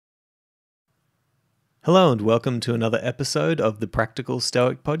Hello and welcome to another episode of the Practical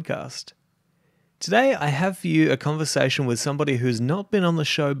Stoic Podcast. Today I have for you a conversation with somebody who's not been on the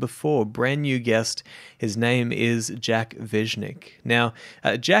show before, brand new guest. His name is Jack Visnjic. Now,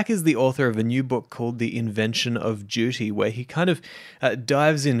 Jack is the author of a new book called The Invention of Duty, where he kind of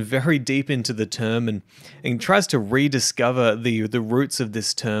dives in very deep into the term and tries to rediscover the roots of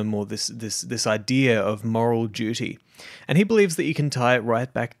this term or this idea of moral duty. And he believes that you can tie it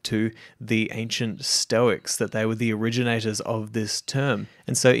right back to the ancient Stoics, that they were the originators of this term.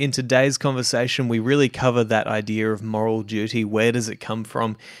 And so in today's conversation, we really cover that idea of moral duty. Where does it come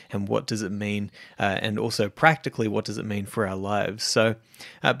from and what does it mean? And also practically, what does it mean for our lives? So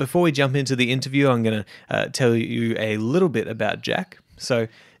before we jump into the interview, I'm going to tell you a little bit about Jack. So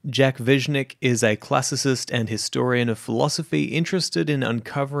Jack Visnjic is a classicist and historian of philosophy interested in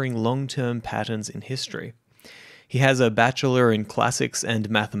uncovering long-term patterns in history. He has a Bachelor in Classics and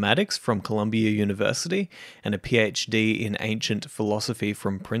Mathematics from Columbia University and a PhD in Ancient Philosophy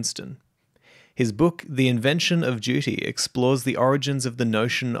from Princeton. His book, The Invention of Duty, explores the origins of the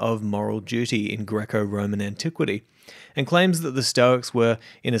notion of moral duty in Greco-Roman antiquity and claims that the Stoics were,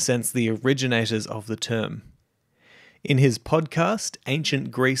 in a sense, the originators of the term. In his podcast,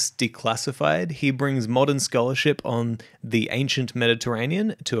 Ancient Greece Declassified, he brings modern scholarship on the ancient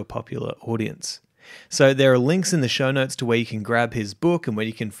Mediterranean to a popular audience. So there are links in the show notes to where you can grab his book and where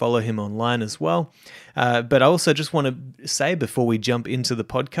you can follow him online as well. But I also just want to say before we jump into the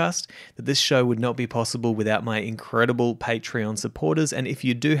podcast that this show would not be possible without my incredible Patreon supporters. And if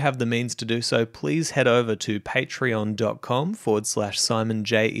you do have the means to do so, please head over to patreon.com/Simon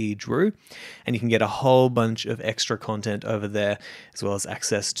J.E. Drew, and you can get a whole bunch of extra content over there, as well as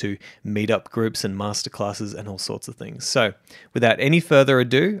access to meetup groups and masterclasses and all sorts of things. So without any further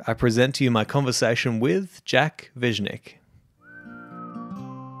ado, I present to you my conversation with Jack Visnjic.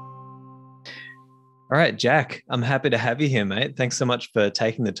 All right, Jack, I'm happy to have you here, mate. Thanks so much for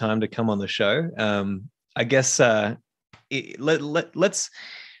taking the time to come on the show. I guess let's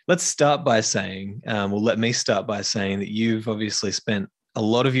start by saying, let me start by saying that you've obviously spent a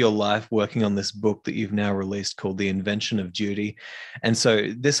lot of your life working on this book that you've now released called The Invention of Duty. And so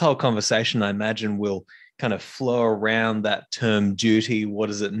this whole conversation, I imagine, will kind of flow around that term duty. What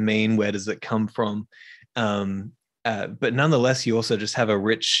does it mean? Where does it come from? But nonetheless, you also just have a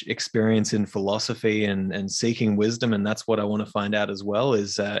rich experience in philosophy and seeking wisdom. And that's what I want to find out as well,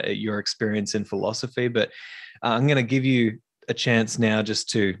 is your experience in philosophy. But I'm going to give you a chance now just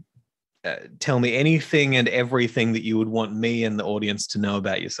to tell me anything and everything that you would want me and the audience to know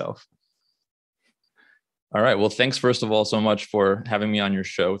about yourself. All right. Well, thanks, first of all, so much for having me on your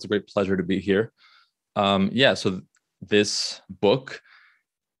show. It's a great pleasure to be here. So this book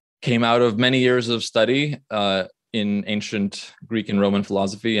came out of many years of study in ancient Greek and Roman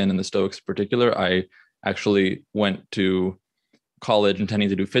philosophy, and in the Stoics in particular. I actually went to college intending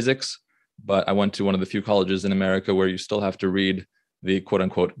to do physics, but I went to one of the few colleges in America where you still have to read the quote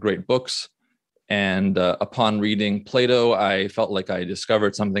unquote great books. And upon reading Plato, I felt like I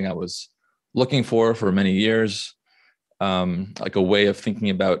discovered something I was looking for many years, like a way of thinking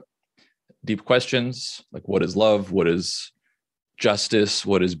about deep questions, like what is love, what is justice,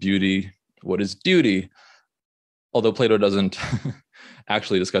 what is beauty, what is duty. Although Plato doesn't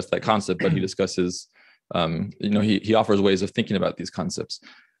actually discuss that concept, but he discusses, he offers ways of thinking about these concepts.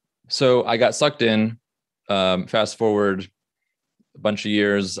 So I got sucked in. Fast forward a bunch of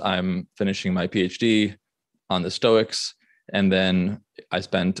years, I'm finishing my PhD on the Stoics. And then I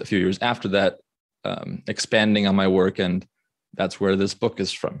spent a few years after that expanding on my work. And that's where this book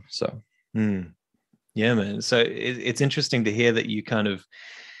is from. So. Yeah, man. So it's interesting to hear that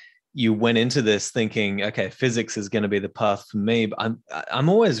you went into this thinking, okay, physics is going to be the path for me. But I'm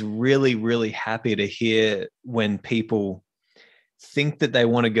always really, really happy to hear when people think that they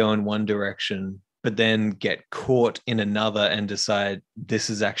want to go in one direction, but then get caught in another and decide this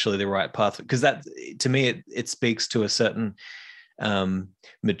is actually the right path. Because that, to me, it speaks to a certain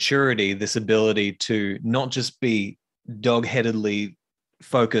maturity, this ability to not just be dog-headedly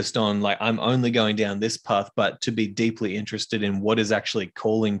focused on like, I'm only going down this path, but to be deeply interested in what is actually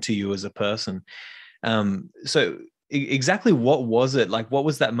calling to you as a person. So exactly what was it like? What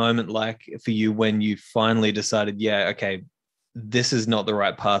was that moment like for you when you finally decided, yeah, okay, this is not the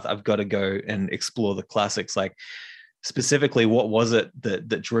right path. I've got to go and explore the classics. Like specifically, what was it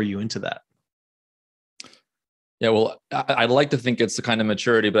that drew you into that? Yeah, well, I'd like to think it's the kind of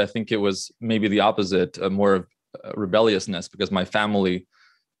maturity, but I think it was maybe the opposite, more of rebelliousness, because my family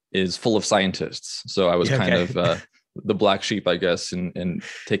is full of scientists. So I was kind of the black sheep, I guess, in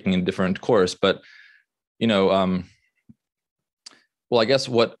taking a different course. But, Well, I guess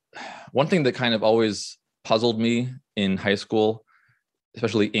one thing that kind of always puzzled me in high school,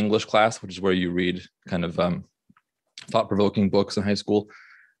 especially English class, which is where you read kind of thought-provoking books in high school,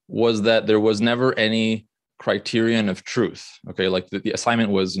 was that there was never any criterion of truth. Okay, like the assignment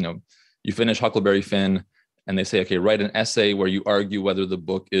was, you finish Huckleberry Finn, and they say, okay, write an essay where you argue whether the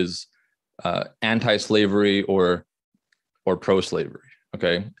book is anti-slavery or pro-slavery.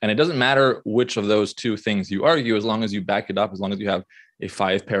 Okay, and it doesn't matter which of those two things you argue, as long as you back it up, as long as you have a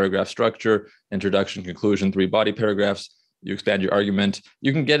 5-paragraph structure, introduction, conclusion, 3 body paragraphs, you expand your argument,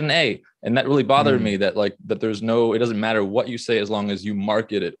 you can get an A. And that really bothered me, that it doesn't matter what you say as long as you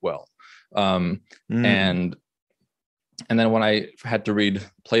market it well. And then when I had to read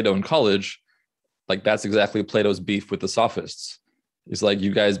Plato in college, like that's exactly Plato's beef with the sophists. It's like,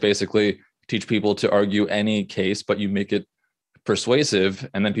 you guys basically teach people to argue any case, but you make it persuasive,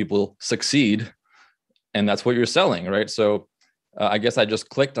 and then people succeed, and that's what you're selling, right? So I guess I just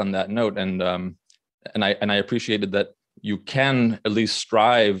clicked on that note, and I appreciated that you can at least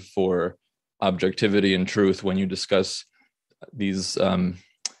strive for objectivity and truth when you discuss these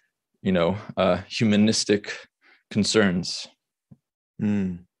humanistic concerns.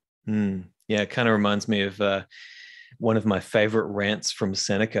 Yeah, it kind of reminds me of one of my favorite rants from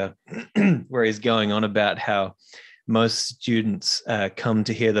Seneca, where he's going on about how most students come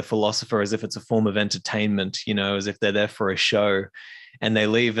to hear the philosopher as if it's a form of entertainment, as if they're there for a show, and they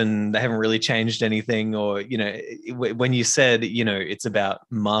leave and they haven't really changed anything. Or, when you said, it's about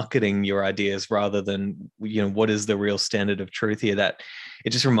marketing your ideas rather than, what is the real standard of truth here, that it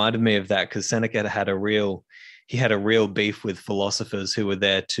just reminded me of that, because Seneca had a real beef with philosophers who were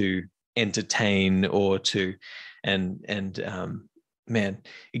there to entertain or to, man,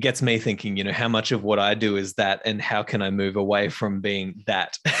 it gets me thinking, how much of what I do is that, and how can I move away from being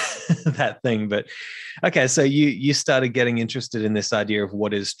that, that thing? But okay, so you started getting interested in this idea of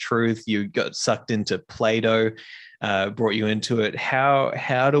what is truth. You got sucked into Plato, brought you into it.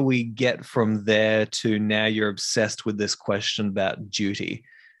 How do we get from there to now you're obsessed with this question about duty?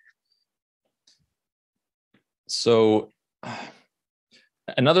 So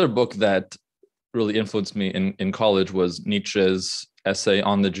another book that really influenced me in college was Nietzsche's essay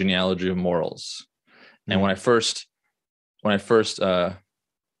on the genealogy of morals. And when I first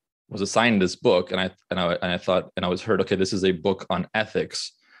was assigned this book, and I thought, and I was heard, okay, this is a book on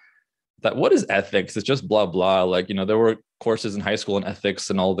ethics. That what is ethics? It's just blah blah. Like, there were courses in high school in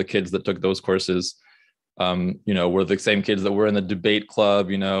ethics, and all the kids that took those courses, were the same kids that were in the debate club,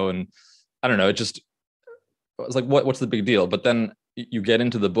 and I don't know. It was like, what's the big deal? But then you get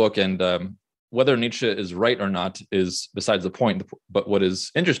into the book, and whether Nietzsche is right or not is besides the point. But what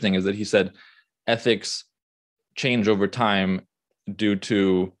is interesting is that he said ethics change over time due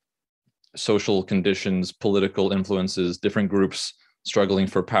to social conditions, political influences, different groups struggling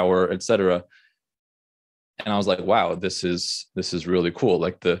for power, etc. And I was like, wow, this is really cool.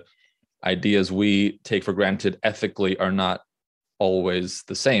 Like, the ideas we take for granted ethically are not always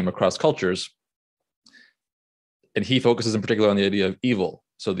the same across cultures. And he focuses in particular on the idea of evil.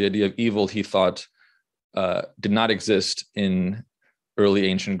 So the idea of evil, he thought, did not exist in early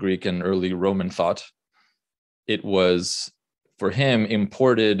ancient Greek and early Roman thought. It was, for him,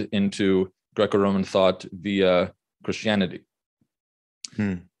 imported into Greco-Roman thought via Christianity.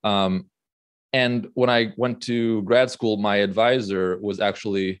 And when I went to grad school, my advisor was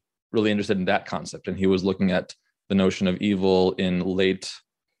actually really interested in that concept, and he was looking at the notion of evil in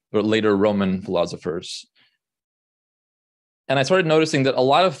later Roman philosophers. And I started noticing that a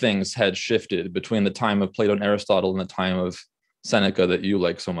lot of things had shifted between the time of Plato and Aristotle and the time of Seneca that you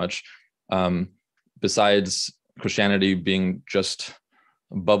like so much. Besides Christianity being just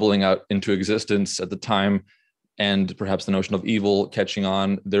bubbling out into existence at the time, and perhaps the notion of evil catching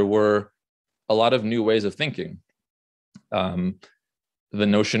on, there were a lot of new ways of thinking. The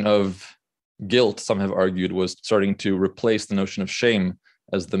notion of guilt, some have argued, was starting to replace the notion of shame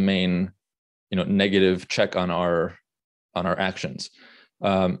as the main, negative check on our actions.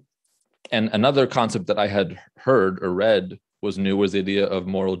 And another concept that I had heard or read was the idea of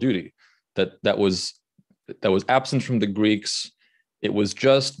moral duty, that was absent from the Greeks. It was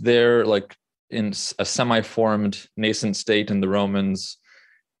just there, like in a semi-formed nascent state in the Romans,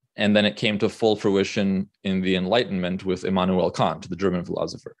 and then it came to full fruition in the Enlightenment with Immanuel Kant, the German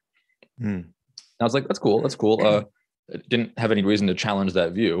philosopher. I was like, that's cool. Didn't have any reason to challenge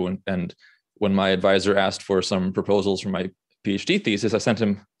that view. And when my advisor asked for some proposals for my PhD thesis, I sent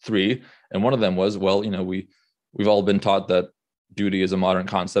him 3. And one of them was, well, we've all been taught that duty is a modern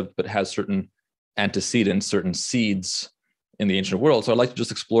concept, but has certain antecedents, certain seeds in the ancient world. So I'd like to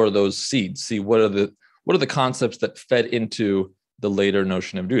just explore those seeds, see what are the concepts that fed into the later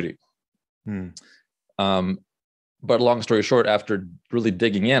notion of duty. Hmm. But long story short, after really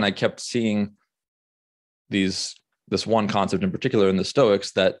digging in, I kept seeing this one concept in particular in the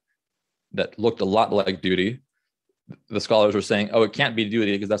Stoics that looked a lot like duty. The scholars were saying, oh, it can't be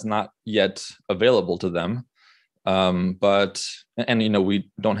duty because that's not yet available to them. But we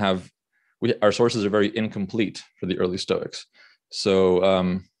don't have, our sources are very incomplete for the early Stoics.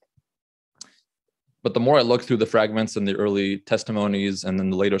 So, but the more I looked through the fragments and the early testimonies and then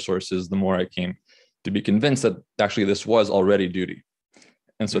the later sources, the more I came to be convinced that actually this was already duty.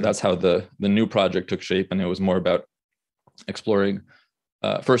 And so that's how the new project took shape. And it was more about exploring,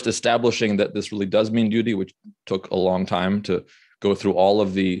 first establishing that this really does mean duty, which took a long time to go through all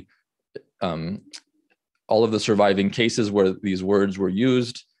of the surviving cases where these words were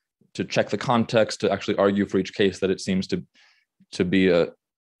used, to check the context, to actually argue for each case that it seems to be a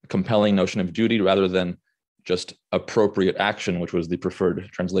compelling notion of duty rather than just appropriate action, which was the preferred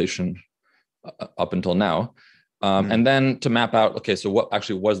translation up until now. And then to map out, okay, so what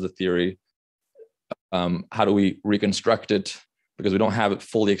actually was the theory? How do we reconstruct it? Because we don't have it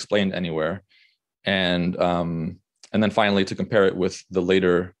fully explained anywhere. And then finally to compare it with the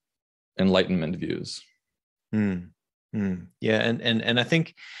later Enlightenment views. Yeah, and I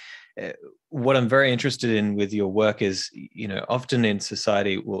think what I'm very interested in with your work is, often in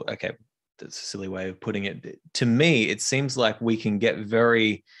society, well, okay, that's a silly way of putting it. To me, it seems like we can get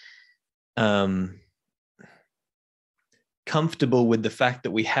very comfortable with the fact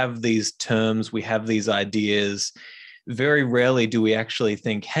that we have these terms, we have these ideas. Very rarely do we actually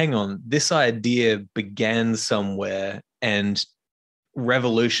think, hang on, this idea began somewhere and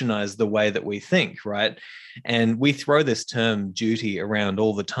revolutionized the way that we think, right? And we throw this term duty around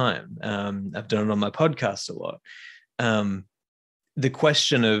all the time. I've done it on my podcast a lot. The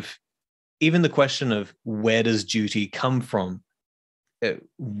question of where does duty come from?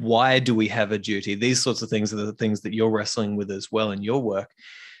 Why do we have a duty? These sorts of things are the things that you're wrestling with as well in your work.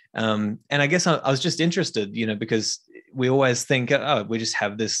 And I guess I was just interested, because we always think, oh, we just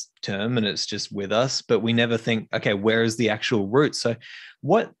have this term and it's just with us, but we never think, okay, where is the actual root? So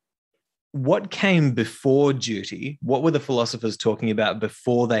what came before duty? What were the philosophers talking about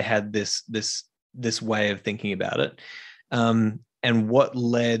before they had this way of thinking about it? And what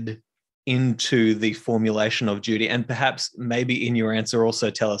led into the formulation of duty? And perhaps maybe in your answer also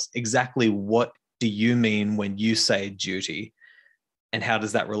tell us exactly what do you mean when you say duty, and how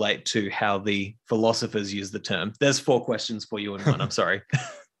does that relate to how the philosophers use the term? There's 4 questions for you in one. I'm sorry.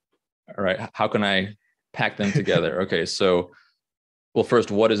 All right. How can I pack them together? Okay. So, well,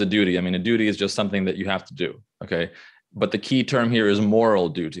 first, what is a duty? I mean, a duty is just something that you have to do. Okay. But the key term here is moral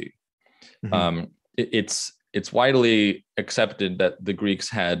duty. Mm-hmm. It's widely accepted that the Greeks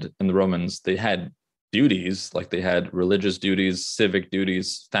had, and the Romans, they had duties, like they had religious duties, civic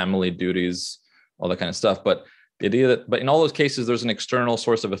duties, family duties, all that kind of stuff. But the idea that, but in all those cases, there's an external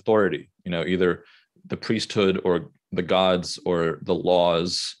source of authority, either the priesthood or the gods or the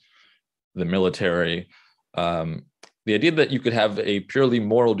laws, the military. The idea that you could have a purely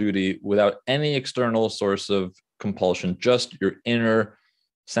moral duty without any external source of compulsion, just your inner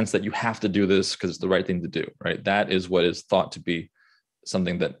sense that you have to do this because it's the right thing to do, right? That is what is thought to be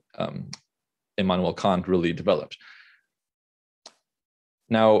something that Immanuel Kant really developed.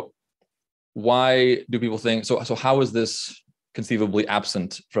 Now, why do people think, so how is this conceivably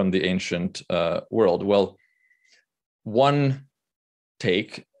absent from the ancient world? Well, one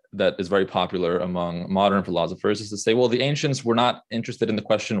take that is very popular among modern philosophers is to say, well, the ancients were not interested in the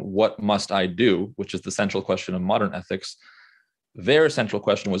question, what must I do, which is the central question of modern ethics. Their central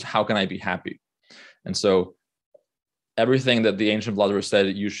question was, how can I be happy? And so everything that the ancient philosophers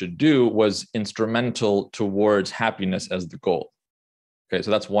said you should do was instrumental towards happiness as the goal. Okay,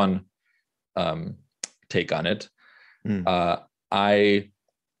 so that's one take on it. I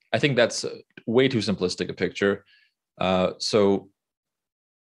think that's way too simplistic a picture. So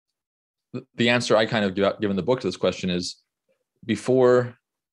the answer I kind of give in the book to this question is, before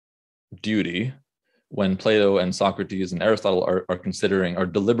duty, when Plato and Socrates and Aristotle are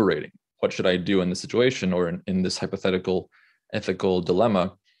deliberating, what should I do in this situation or in this hypothetical ethical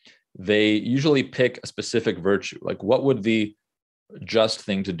dilemma, they usually pick a specific virtue. Like, what would the just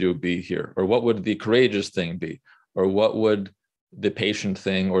thing to do be here? Or what would the courageous thing be? Or what would the patient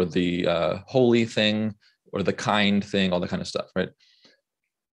thing or the holy thing or the kind thing, all that kind of stuff, right?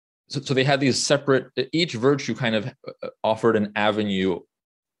 So they had these separate, each virtue kind of offered an avenue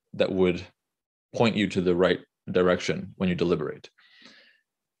that would point you to the right direction when you deliberate.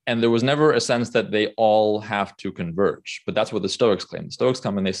 And there was never a sense that they all have to converge, but that's what the Stoics claim. The Stoics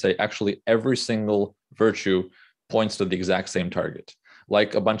come and they say, actually, every single virtue points to the exact same target,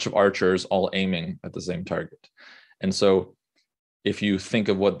 like a bunch of archers all aiming at the same target. And so if you think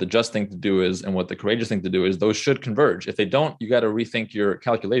of what the just thing to do is and what the courageous thing to do is, those should converge. If they don't, you got to rethink your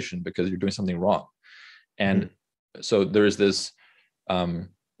calculation because you're doing something wrong. And so there's this, and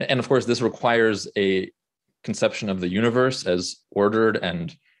of course, this requires a conception of the universe as ordered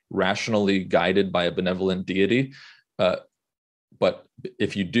and rationally guided by a benevolent deity. But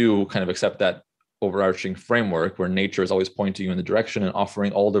if you do kind of accept that overarching framework where nature is always pointing you in the direction and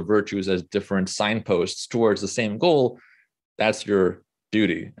offering all the virtues as different signposts towards the same goal, that's your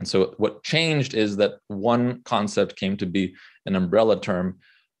duty. And so what changed is that one concept came to be an umbrella term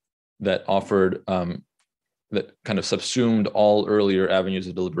that offered, that kind of subsumed all earlier avenues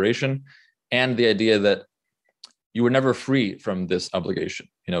of deliberation, and the idea that you were never free from this obligation.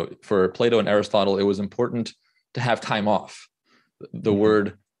 You know, for Plato and Aristotle, it was important to have time off. The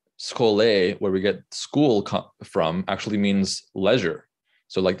word schole, where we get school from, actually means leisure.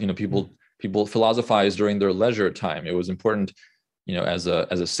 So like, you know, people philosophize during their leisure time. It was important, you know, as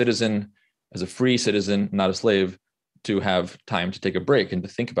a citizen, as a free citizen, not a slave, to have time to take a break and to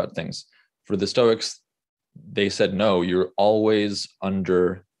think about things. For the Stoics, they said, no, you're always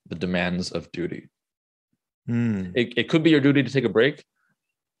under the demands of duty. It could be your duty to take a break,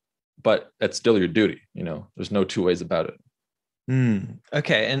 but that's still your duty. You know, there's no two ways about it.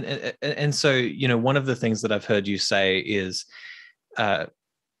 Okay. And so, you know, one of the things that I've heard you say is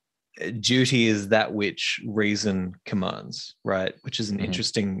duty is that which reason commands, right? Which is an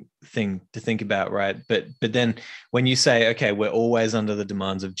interesting thing to think about, right? But then when you say, okay, we're always under the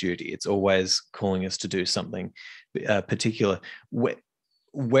demands of duty, it's always calling us to do something particular.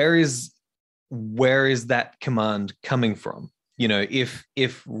 Where is that command coming from? You know,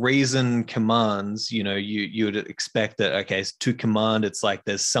 if reason commands, you know, you would expect that, okay, to command, it's like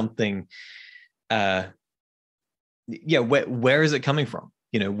there's something, where is it coming from?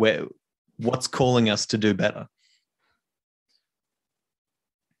 You know, what's calling us to do better?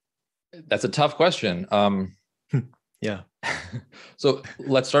 That's a tough question. Yeah. So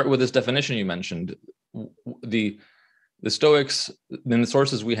let's start with this definition you mentioned. The Stoics, in the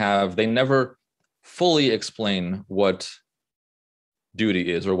sources we have, they never fully explain what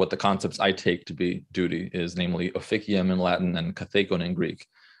duty is, or what the concepts I take to be duty is, namely officium in Latin and kathekon in Greek.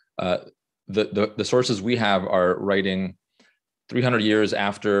 The sources we have are writing 300 years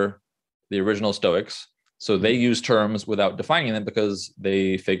after the original Stoics. So they use terms without defining them because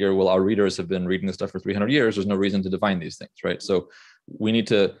they figure, well, our readers have been reading this stuff for 300 years. There's no reason to define these things, right? So we need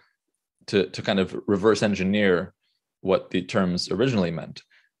to kind of reverse engineer what the terms originally meant.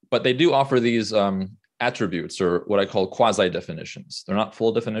 But they do offer these attributes, or what I call quasi definitions. They're not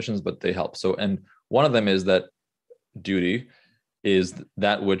full definitions, but they help. So, and one of them is that duty is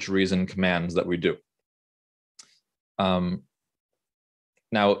that which reason commands that we do.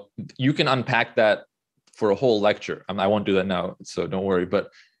 Now, you can unpack that for a whole lecture. I won't do that now, so don't worry. But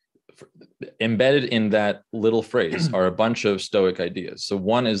embedded in that little phrase are a bunch of Stoic ideas. So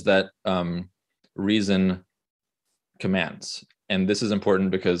one is that reason commands. And this is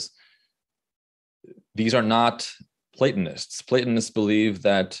important because these are not Platonists. Platonists believe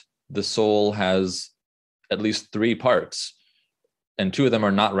that the soul has at least three parts, and two of them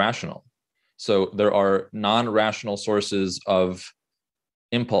are not rational. So there are non-rational sources of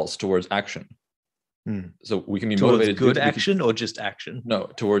impulse towards action. So we can be towards motivated good action or just action? No,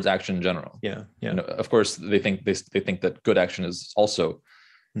 towards action in general. Yeah. You know, of course, they think that good action is also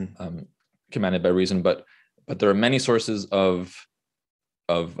commanded by reason, but there are many sources of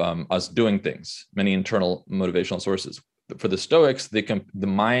us doing things, many internal motivational sources. For the Stoics, the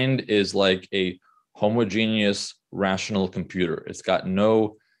mind is like a homogeneous rational computer. It's got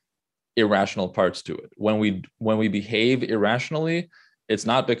no irrational parts to it. When we behave irrationally, it's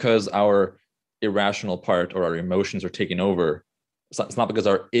not because our irrational part or our emotions are taking over. It's not because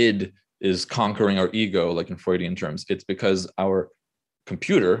our id is conquering our ego, like in Freudian terms. It's because our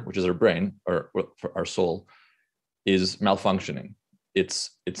computer, which is our brain or our soul, is malfunctioning. It's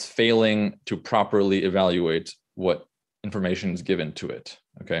failing to properly evaluate what information is given to it.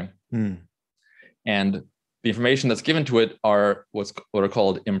 Okay. And the information that's given to it are what are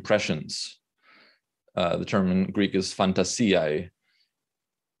called impressions. The term in Greek is phantasiae,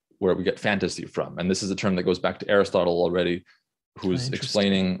 where we get fantasy from. And this is a term that goes back to Aristotle already, who's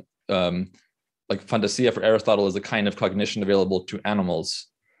explaining like fantasia for Aristotle is a kind of cognition available to animals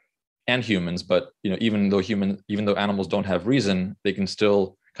and humans. But you know, even though animals don't have reason, they can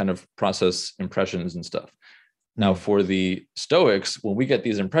still kind of process impressions and stuff. Now, for the Stoics, when we get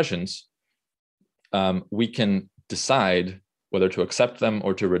these impressions, we can decide whether to accept them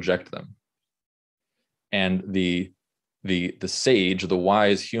or to reject them. and the sage, the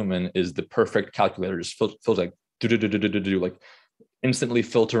wise human, is the perfect calculator, just feels like like instantly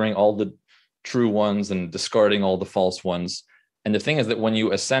filtering all the true ones and discarding all the false ones. And the thing is that when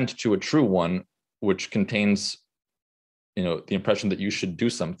you assent to a true one, which contains, the impression that you should do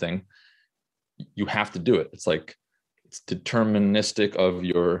something, you have to do it. It's like, it's deterministic of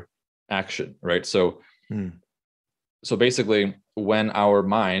your action, right? So basically, when our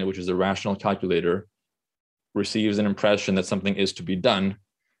mind, which is a rational calculator, receives an impression that something is to be done,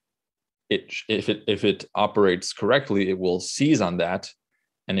 if it operates correctly, it will seize on that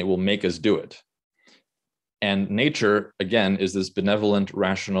and it will make us do it. And nature, again, is this benevolent,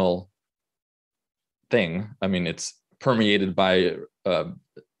 rational thing. I mean, it's permeated by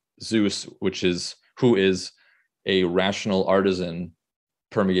Zeus, who is a rational artisan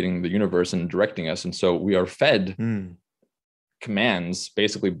permeating the universe and directing us. And so we are fed commands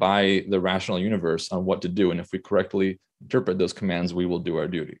basically by the rational universe on what to do. And if we correctly interpret those commands, we will do our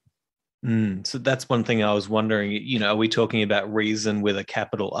duty. So that's one thing I was wondering, are we talking about reason with a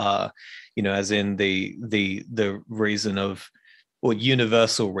capital R, as in the reason of, or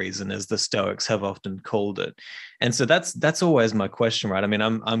universal reason, as the Stoics have often called it? And so that's always my question, right? I mean,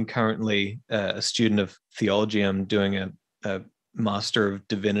 I'm currently a student of theology. I'm doing a Master of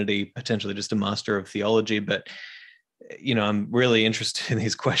Divinity, potentially just a Master of Theology, but I'm really interested in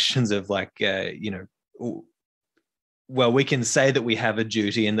these questions of like, well, we can say that we have a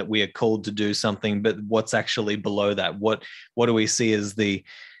duty and that we are called to do something, but what's actually below that? What do we see as the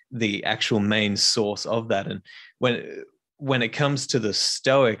actual main source of that? And when it comes to the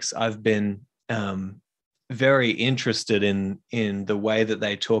Stoics, I've been very interested in the way that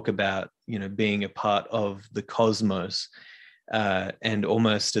they talk about, being a part of the cosmos, and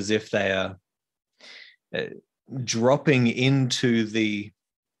almost as if they are dropping into the,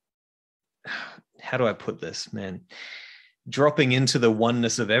 how do I put this, man? Dropping into the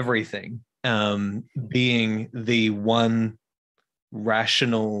oneness of everything, being the one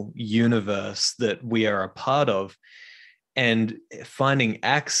rational universe that we are a part of, and finding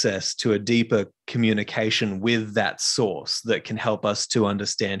access to a deeper communication with that source that can help us to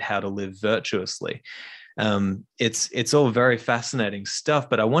understand how to live virtuously. It's all very fascinating stuff,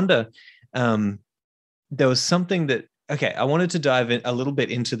 but I wonder, there was something that, okay, I wanted to dive in a little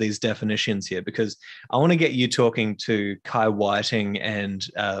bit into these definitions here, because I want to get you talking to Kai Whiting and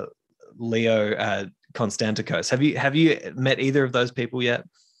Leo Konstantikos. Have you met either of those people yet?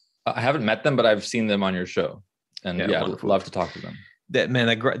 I haven't met them, but I've seen them on your show, and I'd love to talk to them.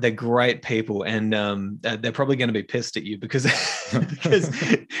 They're great people, and they're probably going to be pissed at you because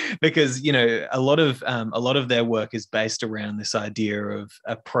because a lot of their work is based around this idea of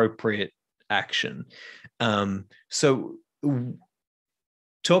appropriate action. So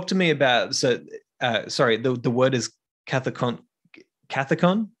talk to me about, sorry, the word is kathekon,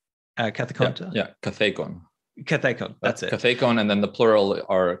 kathekon? Yeah, kathekon. Kathekon, that's it. Kathekon, and then the plural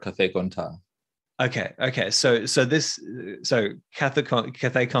are kathekonta. Okay. So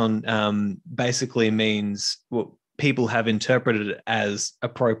kathekon basically means what people have interpreted it as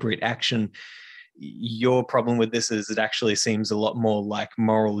appropriate action. Your problem with this is it actually seems a lot more like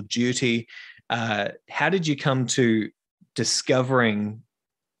moral duty. How did you come to discovering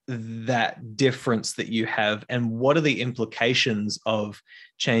that difference that you have, and what are the implications of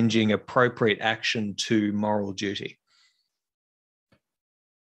changing appropriate action to moral duty?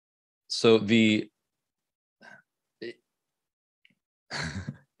 So good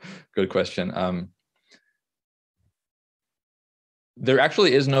question. There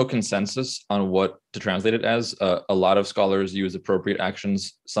actually is no consensus on what to translate it as. A lot of scholars use appropriate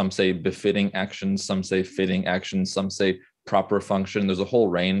actions. Some say befitting actions, some say fitting actions, some say proper function. There's a whole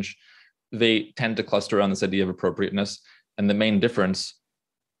range. They tend to cluster around this idea of appropriateness. And the main difference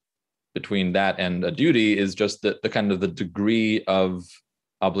between that and a duty is just the kind of the degree of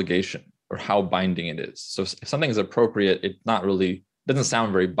obligation, or how binding it is. So if something is appropriate, it doesn't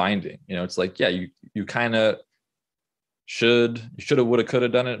sound very binding. It's like, yeah, you kind of should have, would have, could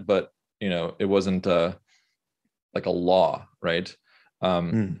have done it, but it wasn't like a law, right?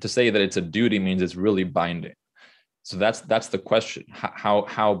 To say that it's a duty means it's really binding. So that's the question.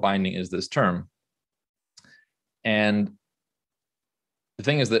 How binding is this term? And the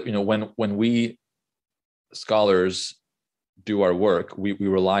thing is that when we scholars do our work, we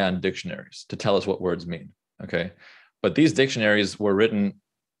rely on dictionaries to tell us what words mean. Okay, but these dictionaries were written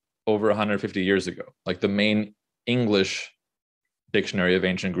over 150 years ago. Like the main English dictionary of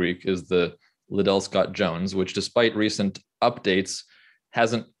ancient Greek is the Liddell Scott Jones, which despite recent updates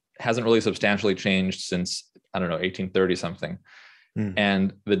hasn't really substantially changed since, I don't know, 1830 something.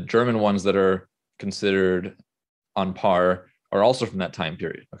 And the German ones that are considered on par are also from that time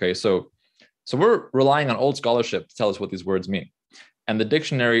period. Okay, so we're relying on old scholarship to tell us what these words mean. And the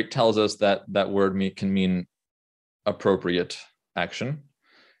dictionary tells us that that word can mean appropriate action.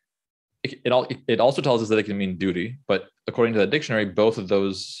 It also tells us that it can mean duty, but according to the dictionary, both of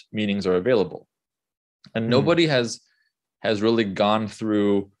those meanings are available. And nobody has really gone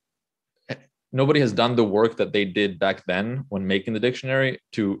through, nobody has done the work that they did back then when making the dictionary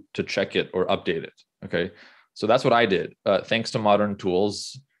to check it or update it. Okay, so that's what I did. Thanks to modern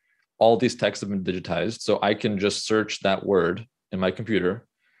tools, all these texts have been digitized, so I can just search that word in my computer,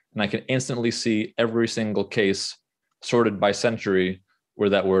 and I can instantly see every single case sorted by century where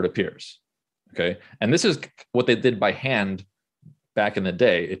that word appears. Okay, and this is what they did by hand back in the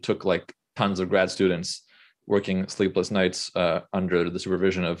day. It took like tons of grad students working sleepless nights under the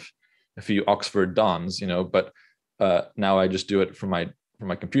supervision of a few Oxford dons, but now I just do it from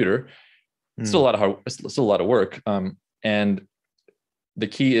my computer. It's still a lot of work. And the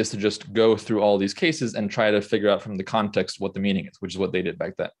key is to just go through all these cases and try to figure out from the context what the meaning is, which is what they did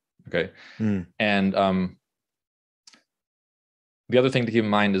back then. Okay. And the other thing to keep in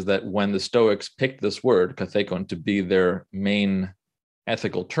mind is that when the Stoics picked this word, kathekon, to be their main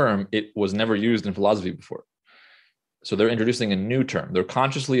ethical term, it was never used in philosophy before. So they're introducing a new term. They're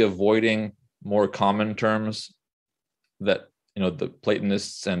consciously avoiding more common terms that the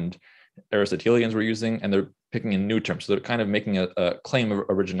Platonists and Aristotelians were using, and they're picking a new term. So they're kind of making a claim of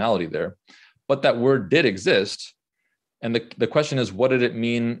originality there. But that word did exist. And the question is, what did it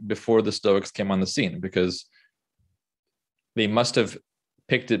mean before the Stoics came on the scene? Because they must have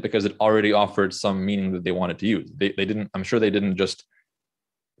picked it because it already offered some meaning that they wanted to use. They didn't, I'm sure they didn't just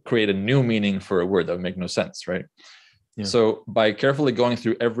create a new meaning for a word. That would make no sense, right? Yeah. So by carefully going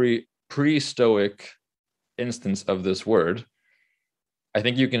through every pre-Stoic instance of this word, I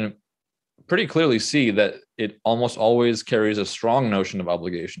think you can pretty clearly see that it almost always carries a strong notion of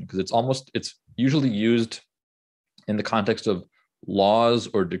obligation, because it's usually used in the context of laws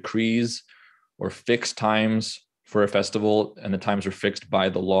or decrees or fixed times for a festival, and the times are fixed by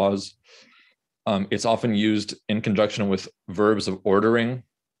the laws. It's often used in conjunction with verbs of ordering.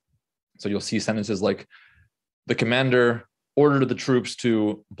 So you'll see sentences like, the commander ordered the troops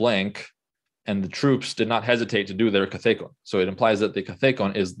to blank, and the troops did not hesitate to do their kathekon. So it implies that the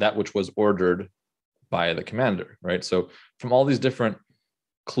kathekon is that which was ordered by the commander, right? So from all these different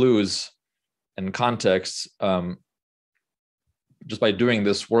clues and contexts, just by doing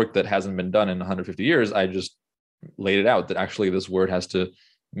this work that hasn't been done in 150 years, I just laid it out that actually this word has to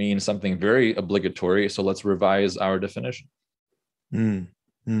mean something very obligatory. So let's revise our definition.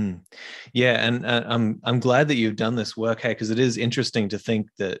 Yeah, and I'm glad that you've done this work, hey, because it is interesting to think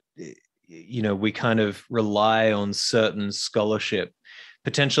that we kind of rely on certain scholarship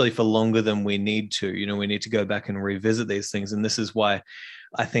potentially for longer than we need to. We need to go back and revisit these things, and this is why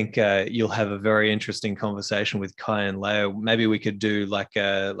I think you'll have a very interesting conversation with Kai and Leo. Maybe we could do like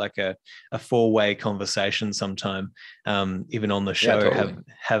a four-way conversation sometime, even on the show. Yeah, totally.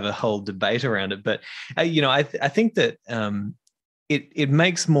 have a whole debate around it. But I think that it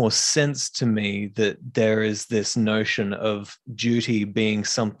makes more sense to me that there is this notion of duty being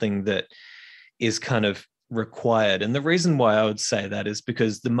something that is kind of required. And the reason why I would say that is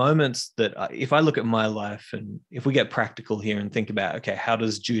because the moments that if I look at my life, and if we get practical here and think about, okay, how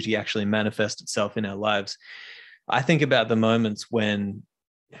does duty actually manifest itself in our lives? I think about the moments when,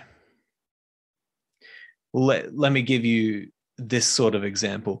 let me give you this sort of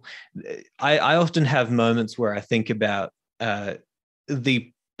example. I often have moments where I think about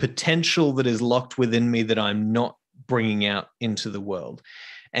the potential that is locked within me that I'm not bringing out into the world.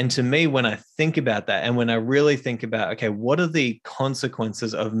 And to me, when I think about that, and when I really think about, okay, what are the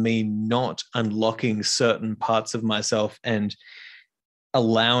consequences of me not unlocking certain parts of myself and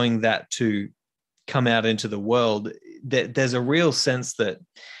allowing that to come out into the world, there's a real sense that,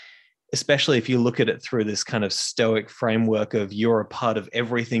 especially if you look at it through this kind of Stoic framework of you're a part of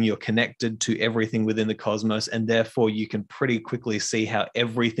everything, you're connected to everything within the cosmos, and therefore you can pretty quickly see how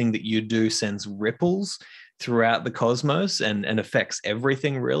everything that you do sends ripples throughout the cosmos and affects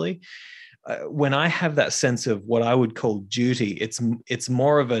everything, really. When I have that sense of what I would call duty, it's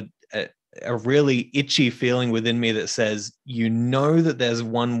more of a really itchy feeling within me that says, that there's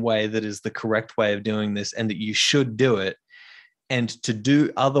one way that is the correct way of doing this and that you should do it. And to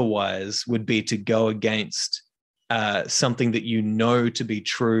do otherwise would be to go against something that to be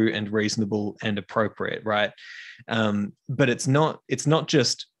true and reasonable and appropriate, right? But it's not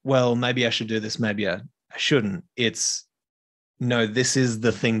just, well, maybe I should do this, maybe I shouldn't. It's, no, this is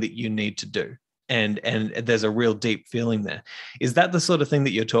the thing that you need to do. and there's a real deep feeling there. Is that the sort of thing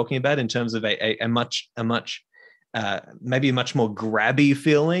that you're talking about in terms of a much maybe a much more grabby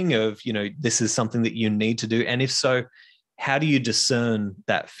feeling of, this is something that you need to do? And if so, how do you discern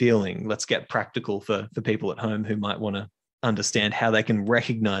that feeling? Let's get practical for people at home who might want to understand how they can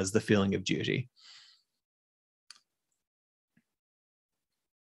recognize the feeling of duty.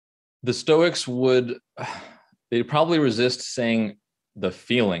 The Stoics they'd probably resist saying the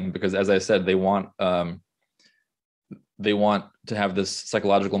feeling, because, as I said, they want to have this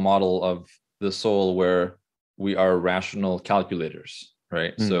psychological model of the soul where we are rational calculators,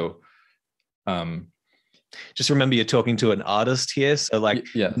 right? So just remember, you're talking to an artist here, so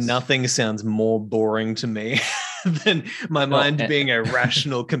yes. Nothing sounds more boring to me than my mind being a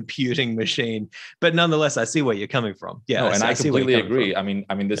rational computing machine. But nonetheless, I see where you're coming from. Yeah, and I completely agree. I mean,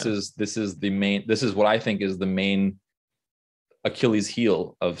 this is what I think is the main Achilles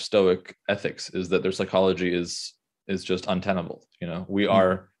heel of Stoic ethics, is that their psychology is just untenable. We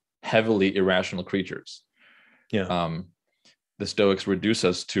are heavily irrational creatures. The Stoics reduce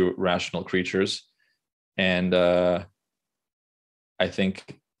us to rational creatures, and I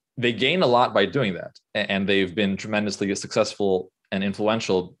think they gain a lot by doing that, and they've been tremendously successful and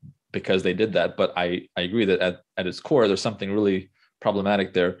influential because they did that. But I agree that at its core, there's something really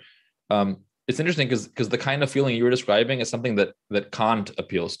problematic there. It's interesting because the kind of feeling you were describing is something that Kant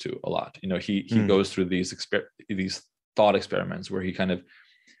appeals to a lot. He goes through these thought experiments where he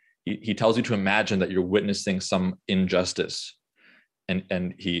tells you to imagine that you're witnessing some injustice,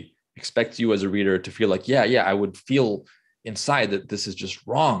 and he expects you as a reader to feel like, yeah, I would feel inside that this is just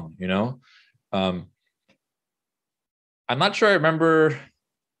wrong. I'm not sure I remember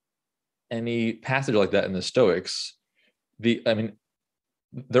any passage like that in the Stoics.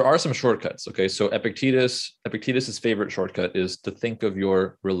 There are some shortcuts. Okay, so Epictetus's favorite shortcut is to think of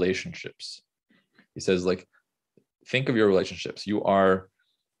your relationships. He says, think of your relationships. You are,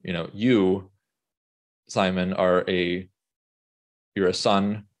 you, Simon, you're a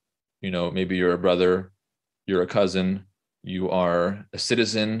son, maybe you're a brother, you're a cousin, you are a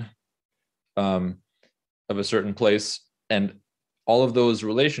citizen of a certain place. And all of those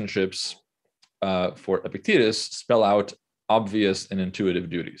relationships for Epictetus spell out obvious and intuitive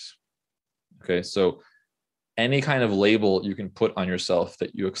duties. Okay, so any kind of label you can put on yourself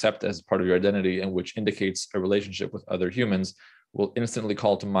that you accept as part of your identity and which indicates a relationship with other humans will instantly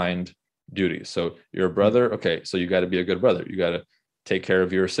call to mind duties. So you're a brother, okay, so you got to be a good brother. You got to take care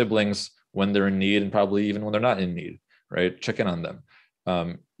of your siblings when they're in need, and probably even when they're not in need, right? Check in on them.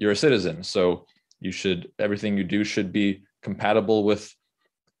 You're a citizen, so everything you do should be compatible with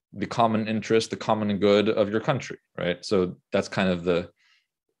the common interest, the common good of your country, right? So that's kind of the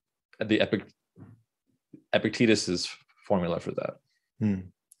Epictetus's formula for that.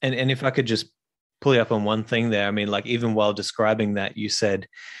 And if I could just pull you up on one thing there, even while describing that, you said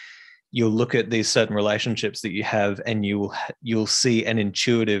you'll look at these certain relationships that you have, and you'll see an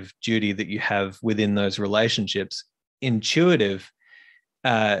intuitive duty that you have within those relationships. Intuitive,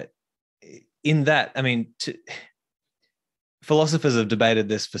 in that, philosophers have debated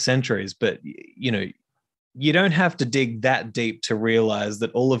this for centuries, but you don't have to dig that deep to realize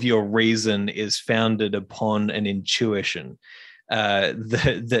that all of your reason is founded upon an intuition.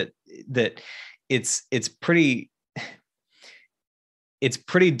 That it's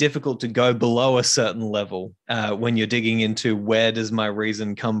pretty difficult to go below a certain level when you're digging into, where does my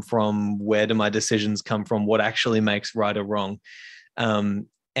reason come from? Where do my decisions come from? What actually makes right or wrong? And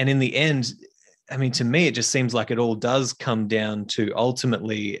in the end, to me, it just seems like it all does come down to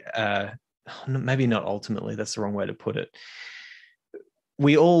ultimately, maybe not ultimately, that's the wrong way to put it.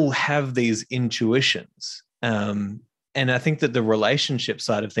 We all have these intuitions. And I think that the relationship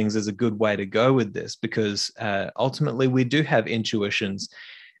side of things is a good way to go with this, because ultimately we do have intuitions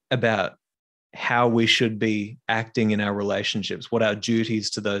about how we should be acting in our relationships, what our duties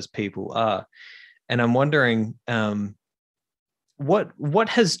to those people are. And I'm wondering, what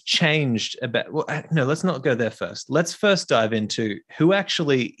has changed about, no, let's not go there first. Let's first dive into who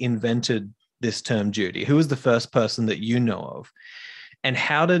actually invented this term duty. Who was the first person that you know of? And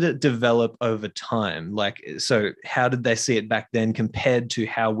how did it develop over time? So how did they see it back then compared to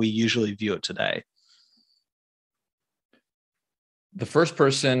how we usually view it today? The first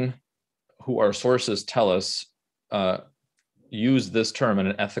person who our sources tell us used this term in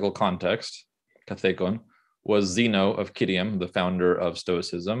an ethical context, kathekon, was Zeno of Citium, the founder of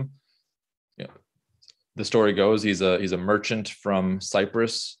Stoicism. The story goes he's a merchant from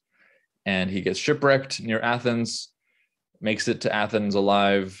Cyprus, and he gets shipwrecked near Athens, makes it to Athens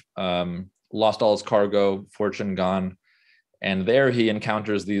alive, lost all his cargo, fortune gone. And there he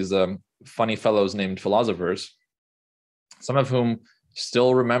encounters these funny fellows named philosophers, some of whom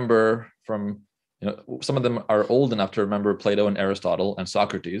still remember from, some of them are old enough to remember Plato and Aristotle and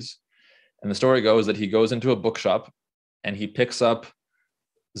Socrates. And the story goes that he goes into a bookshop and he picks up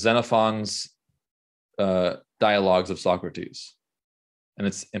Xenophon's dialogues of Socrates. And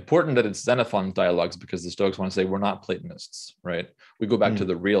it's important that it's Xenophon's dialogues because the Stoics want to say we're not Platonists, right? We go back to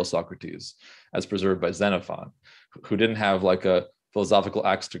the real Socrates as preserved by Xenophon, who didn't have like a philosophical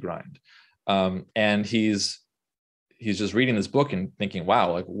axe to grind. And he's just reading this book and thinking,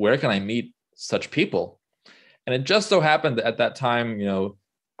 wow, like where can I meet such people? And it just so happened that at that time,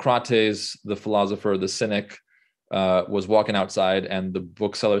 Crates, the philosopher, the cynic, was walking outside, and the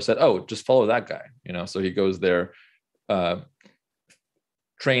bookseller said, "Oh, just follow that guy." So he goes there,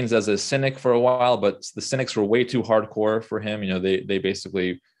 trains as a cynic for a while, but the cynics were way too hardcore for him. They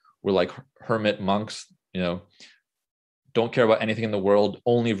basically were like hermit monks. Don't care about anything in the world,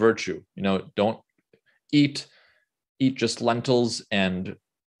 only virtue. Don't eat just lentils and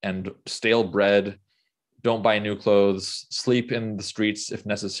stale bread. Don't buy new clothes, sleep in the streets if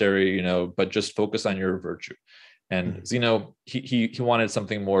necessary, but just focus on your virtue. And Zeno, he wanted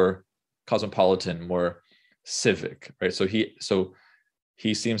something more cosmopolitan, more civic, right? So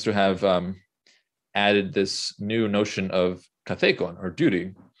he seems to have added this new notion of kathekon, or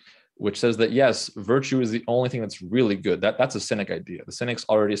duty, which says that yes, virtue is the only thing that's really good. That's a cynic idea. The cynics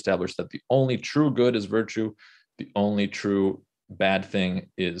already established that the only true good is virtue. The only true bad thing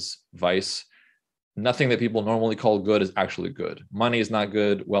is vice. Nothing that people normally call good is actually good. Money is not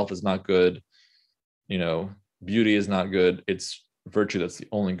good. Wealth is not good. Beauty is not good. It's virtue that's the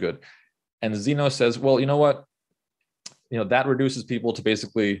only good. And Zeno says, well, you know what? That reduces people to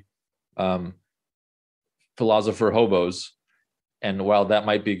basically philosopher hobos. And while that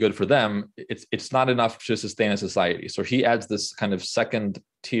might be good for them, it's not enough to sustain a society. So he adds this kind of second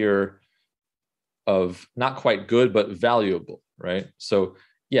tier of not quite good, but valuable, right? So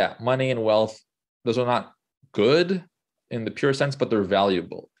yeah, money and wealth, those are not good in the pure sense, but they're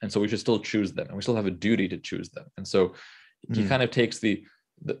valuable. And so we should still choose them, and we still have a duty to choose them. And so he kind of takes the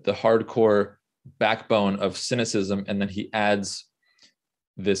hardcore backbone of cynicism, and then he adds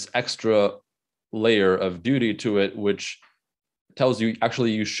this extra layer of duty to it, which tells you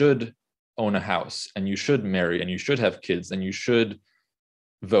actually you should own a house, and you should marry, and you should have kids, and you should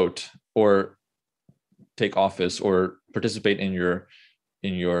vote or take office or participate in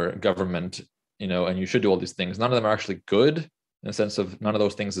your government, and you should do all these things. None of them are actually good in the sense of none of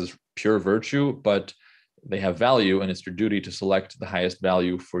those things is pure virtue, but they have value, and it's your duty to select the highest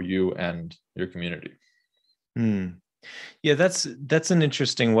value for you and your community. Yeah, that's an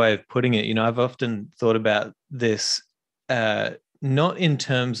interesting way of putting it. I've often thought about this, not in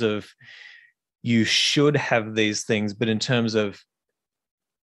terms of you should have these things, but in terms of,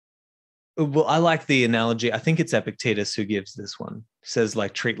 well, I like the analogy. I think it's Epictetus who gives this one. Says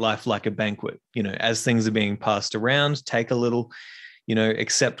like, treat life like a banquet. As things are being passed around, take a little,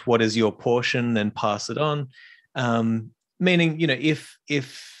 accept what is your portion, then pass it on. Meaning, if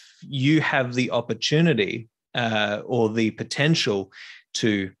you have the opportunity or the potential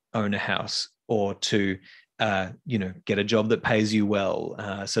to own a house, or to get a job that pays you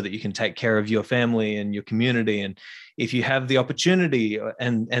well, so that you can take care of your family and your community. And if you have the opportunity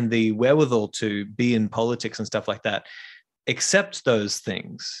and the wherewithal to be in politics and stuff like that, accept those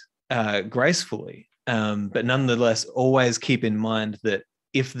things gracefully. But nonetheless, always keep in mind that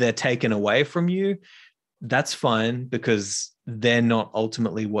if they're taken away from you, that's fine, because they're not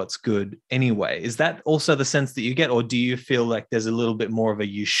ultimately what's good anyway. Is that also the sense that you get, or do you feel like there's a little bit more of a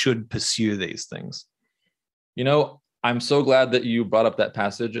you should pursue these things? I'm so glad that you brought up that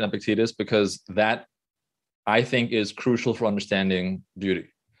passage in Epictetus, because that, I think, is crucial for understanding duty.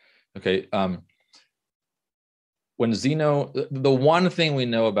 Okay. When Zeno, the one thing we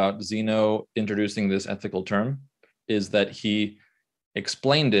know about Zeno introducing this ethical term is that he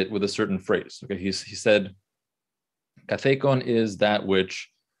explained it with a certain phrase. Okay. He said, kathekon is that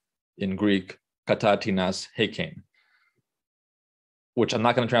which in Greek, katatinas hekein, which I'm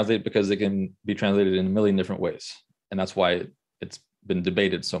not going to translate because it can be translated in a million different ways. And that's why it's been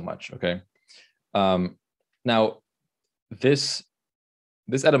debated so much, okay? Now, this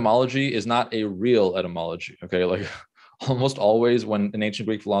etymology is not a real etymology, okay? Like almost always when an ancient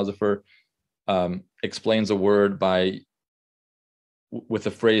Greek philosopher explains a word with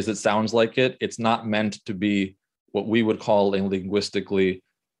a phrase that sounds like it, it's not meant to be what we would call a linguistically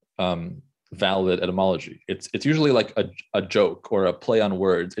valid etymology. It's usually like a joke or a play on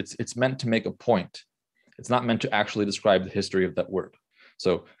words. It's meant to make a point. It's not meant to actually describe the history of that word.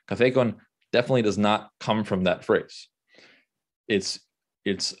 So kathekon definitely does not come from that phrase. It's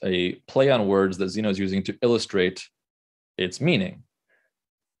it's a play on words that Zeno is using to illustrate its meaning.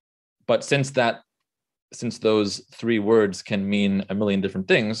 But since those three words can mean a million different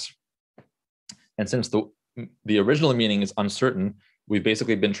things, and since the original meaning is uncertain, we've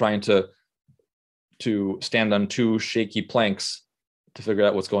basically been trying to stand on two shaky planks to figure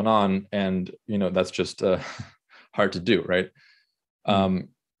out what's going on, and that's just hard to do, right?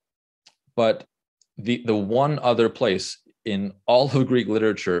 But the one other place in all of Greek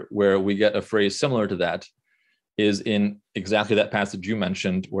literature where we get a phrase similar to that is in exactly that passage you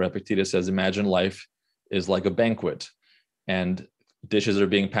mentioned, where Epictetus says, imagine life is like a banquet and dishes are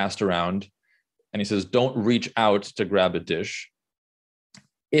being passed around. And he says, don't reach out to grab a dish.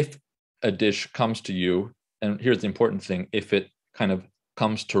 If a dish comes to you, and here's the important thing, if it kind of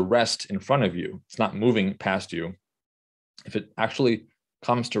comes to rest in front of you, it's not moving past you. If it actually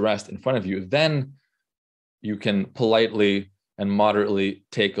comes to rest in front of you, then you can politely and moderately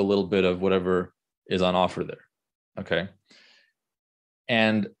take a little bit of whatever is on offer there. Okay.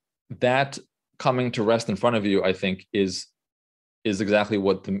 And that coming to rest in front of you, I think, is exactly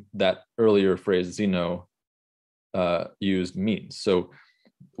what that earlier phrase Zeno used means. So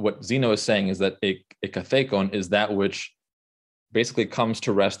what Zeno is saying is that a kathekon is that which basically comes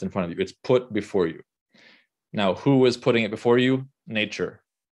to rest in front of you. It's put before you. Now, who is putting it before you? Nature,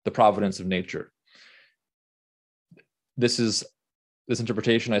 the providence of nature. This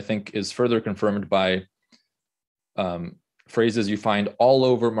interpretation, I think, is further confirmed by phrases you find all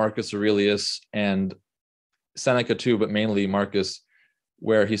over Marcus Aurelius and Seneca too, but mainly Marcus,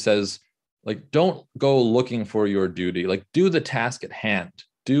 where he says, like, don't go looking for your duty, like do the task at hand,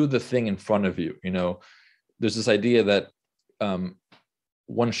 do the thing in front of you. There's this idea that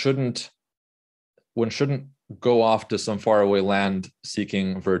one shouldn't go off to some faraway land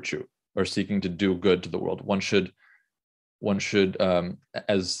seeking virtue or seeking to do good to the world. One should,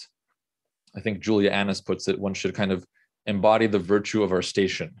 as I think Julia Annis puts it, one should kind of embody the virtue of our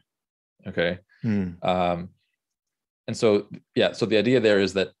station. Okay. And so the idea there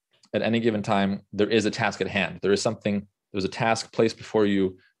is that at any given time, there is a task at hand. There's a task placed before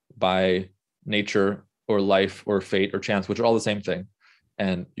you by nature or life or fate or chance, which are all the same thing.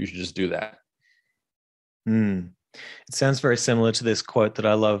 And you should just do that. It sounds very similar to this quote that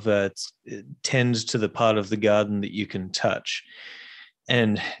I love. Tend to the part of the garden that you can touch.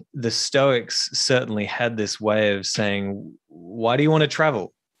 And the Stoics certainly had this way of saying, why do you want to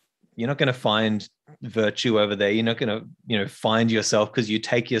travel? You're not going to find virtue over there. You're not going to, find yourself, because you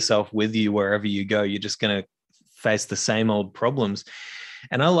take yourself with you wherever you go. You're just going to face the same old problems.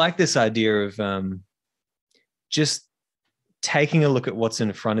 And I like this idea of just taking a look at what's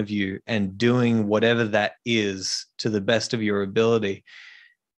in front of you and doing whatever that is to the best of your ability.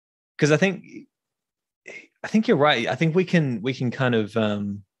 Because I think you're right. I think we can kind of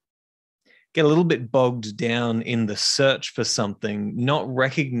get a little bit bogged down in the search for something, not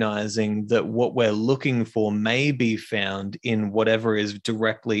recognizing that what we're looking for may be found in whatever is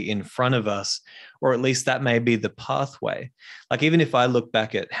directly in front of us, or at least that may be the pathway. Like, even if I look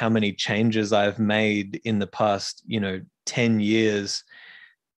back at how many changes I've made in the past, 10 years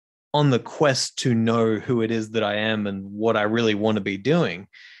on the quest to know who it is that I am and what I really want to be doing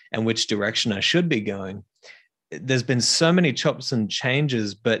and which direction I should be going, there's been so many chops and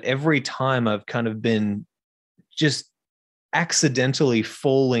changes, but every time I've kind of been just accidentally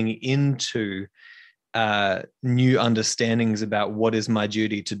falling into new understandings about what is my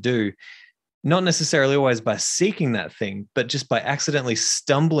duty to do, not necessarily always by seeking that thing, but just by accidentally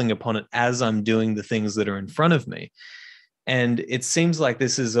stumbling upon it as I'm doing the things that are in front of me. And it seems like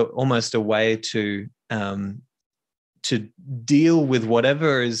this is almost a way to deal with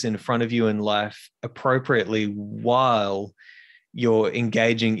whatever is in front of you in life appropriately while you're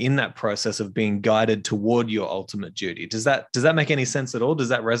engaging in that process of being guided toward your ultimate duty. Does that make any sense at all? Does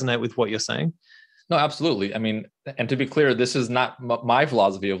that resonate with what you're saying? No, absolutely. I mean, and to be clear, this is not my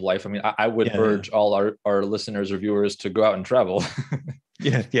philosophy of life. I mean, I would urge all our listeners or viewers to go out and travel.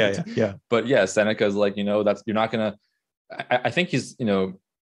 Yeah. But yeah, Seneca is like, that's, you're not going to, I think he's,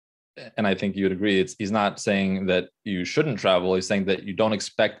 and I think you would agree, he's not saying that you shouldn't travel. He's saying that you don't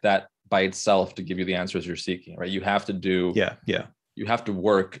expect that by itself to give you the answers you're seeking, right? You have to do, you have to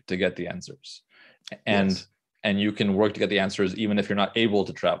work to get the answers, and you can work to get the answers even if you're not able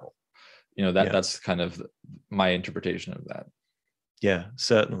to travel. That's kind of my interpretation of that. Yeah,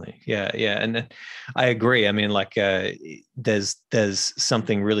 certainly. Yeah. And I agree. I mean, like, there's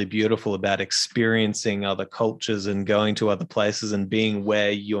something really beautiful about experiencing other cultures and going to other places and being where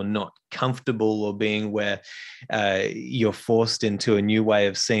you're not comfortable, or being where you're forced into a new way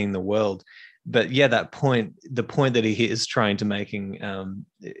of seeing the world. but yeah, the point that he is trying to make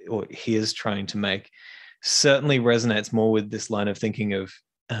certainly resonates more with this line of thinking of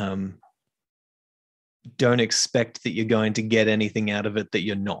don't expect that you're going to get anything out of it that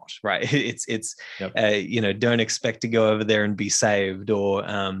you're not, right? It's Yep. Don't expect to go over there and be saved, or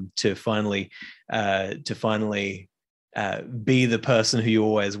to finally be the person who you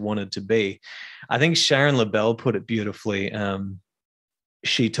always wanted to be. I think Sharon LaBelle put it beautifully.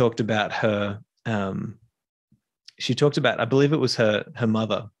 She talked about I believe it was her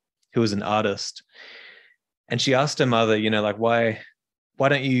mother, who was an artist, and she asked her mother, like, why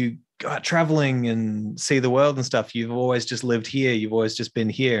don't you go out traveling and see the world and stuff? You've always just lived here. You've always just been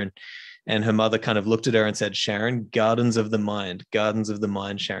here. And her mother kind of looked at her and said, Sharon, gardens of the mind,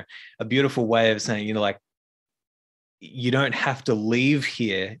 Sharon. A beautiful way of saying, like, you don't have to leave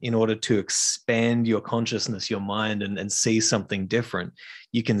here in order to expand your consciousness, your mind, and see something different.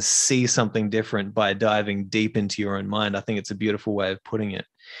 You can see something different by diving deep into your own mind. I think it's a beautiful way of putting it.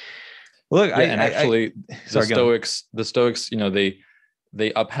 Look, the Stoics,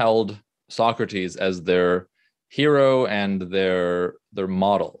 they upheld Socrates as their hero and their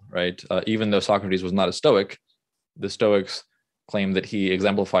model, right? Even though Socrates was not a Stoic, the Stoics claim that he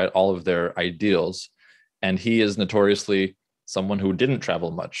exemplified all of their ideals. And he is notoriously someone who didn't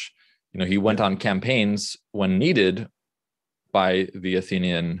travel much. He went on campaigns when needed by the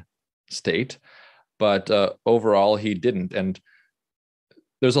Athenian state, but overall he didn't. And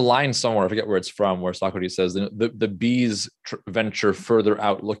there's a line somewhere, I forget where it's from, where Socrates says, the bees venture further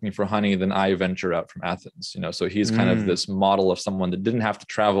out looking for honey than I venture out from Athens. So he's kind of this model of someone that didn't have to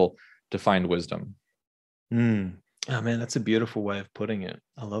travel to find wisdom. Oh man, that's a beautiful way of putting it.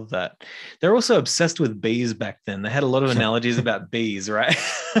 I love that. They're also obsessed with bees back then. They had a lot of analogies about bees, right?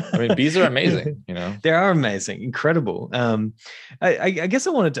 I mean, bees are amazing, They are amazing, incredible. I guess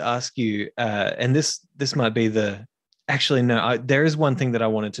I wanted to ask you, and this might be there is one thing that I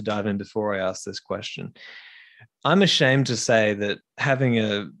wanted to dive in before I ask this question. I'm ashamed to say that having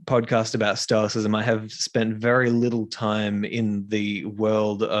a podcast about Stoicism, I have spent very little time in the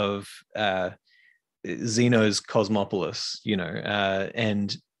world of Zeno's Cosmopolis,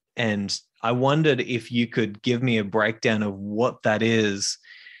 and I wondered if you could give me a breakdown of what that is,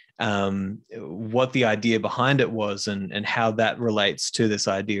 what the idea behind it was, and how that relates to this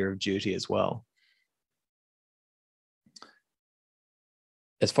idea of duty as well.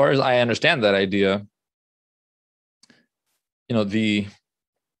 As far as I understand that idea, the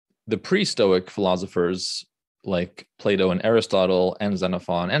pre-Stoic philosophers like Plato and Aristotle and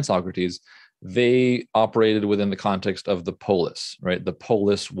Xenophon and Socrates, they operated within the context of the polis, right? The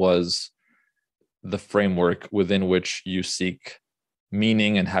polis was the framework within which you seek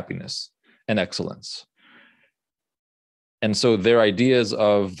meaning and happiness and excellence. And so their ideas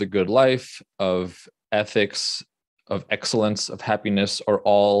of the good life, of ethics, of excellence, of happiness are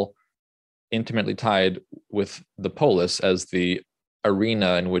all intimately tied with the polis as the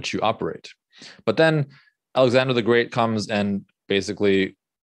arena in which you operate. But then Alexander the Great comes and basically,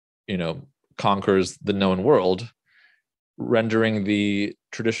 conquers the known world, rendering the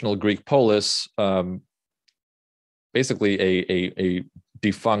traditional Greek polis basically a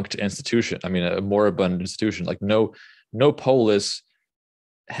defunct institution. I mean, a moribund institution. Like no polis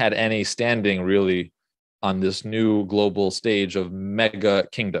had any standing really on this new global stage of mega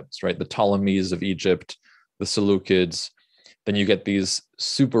kingdoms, right? The Ptolemies of Egypt, the Seleucids. Then you get these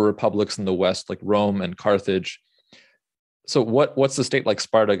super republics in the West, like Rome and Carthage. So what's the state like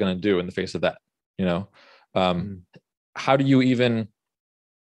Sparta going to do in the face of that? How do you even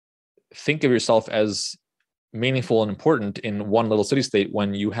think of yourself as meaningful and important in one little city state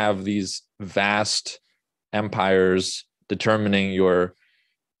when you have these vast empires determining your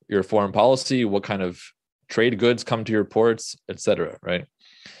foreign policy, what kind of trade goods come to your ports, etc., right?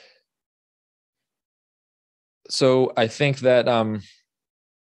 So I think that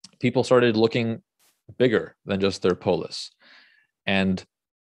people started looking bigger than just their polis. And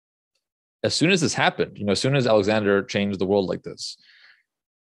as soon as this happened, as soon as Alexander changed the world like this,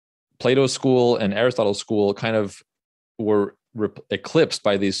 Plato's school and Aristotle's school kind of were eclipsed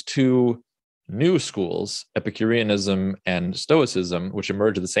by these two new schools, Epicureanism and Stoicism, which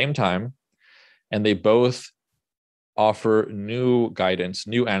emerged at the same time. And they both offer new guidance,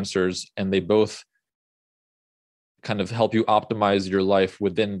 new answers, and they both kind of help you optimize your life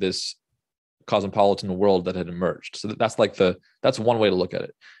within this cosmopolitan world that had emerged. So that's one way to look at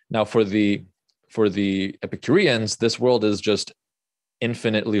it. Now, for the Epicureans, this world is just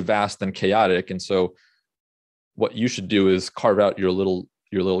infinitely vast and chaotic, and so what you should do is carve out your little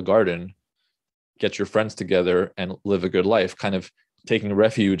garden, get your friends together, and live a good life, kind of taking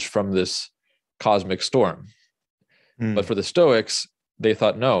refuge from this cosmic storm. Mm. But for the Stoics, they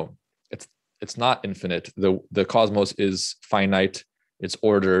thought, no, it's not infinite. The cosmos is finite, it's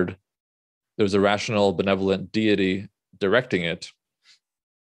ordered. There's a rational, benevolent deity directing it.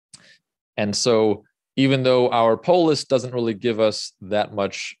 And so even though our polis doesn't really give us that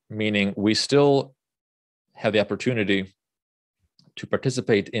much meaning, we still have the opportunity to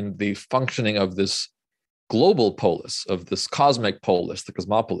participate in the functioning of this global polis, of this cosmic polis, the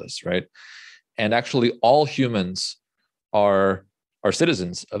cosmopolis, right? And actually all humans are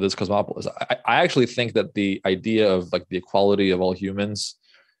citizens of this cosmopolis. I actually think that the idea of like the equality of all humans,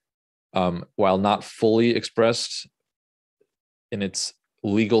 while not fully expressed in its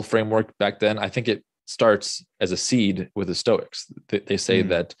legal framework back then, I think it starts as a seed with the Stoics. They say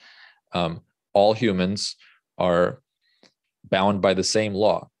that all humans are bound by the same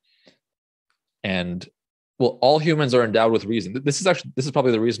law. And well, all humans are endowed with reason. This is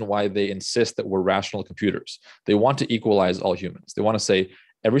probably the reason why they insist that we're rational computers. They want to equalize all humans. They want to say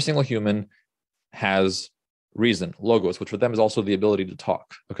every single human has reason, logos, which for them is also the ability to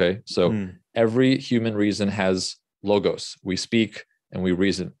talk. Okay. So every human reason has logos. We speak and we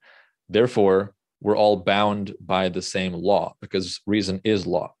reason. Therefore, we're all bound by the same law because reason is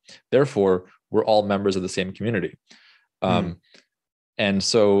law. Therefore, we're all members of the same community. And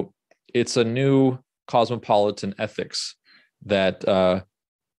so it's a new cosmopolitan ethics that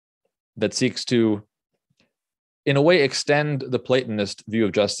seeks to, in a way, extend the Platonist view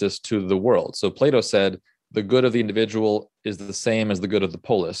of justice to the world. So Plato said the good of the individual is the same as the good of the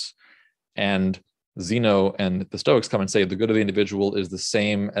polis. And Zeno and the Stoics come and say the good of the individual is the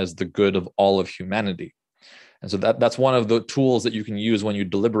same as the good of all of humanity. And so that's one of the tools that you can use when you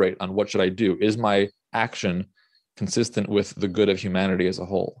deliberate on what should I do. Is my action consistent with the good of humanity as a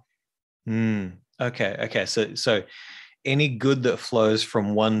whole? Okay. So any good that flows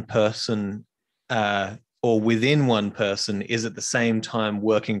from one person or within one person is at the same time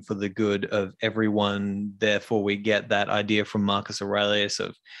working for the good of everyone. Therefore, we get that idea from Marcus Aurelius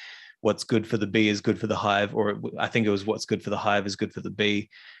of what's good for the bee is good for the hive, or I think it was what's good for the hive is good for the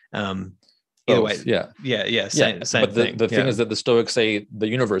bee. Either way, same but thing. The thing is that the Stoics say the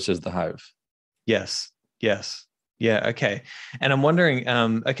universe is the hive. Yes. Yeah. Okay. And I'm wondering,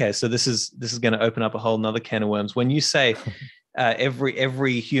 okay, so this is going to open up a whole nother can of worms. When you say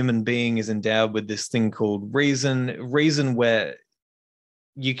every human being is endowed with this thing called reason where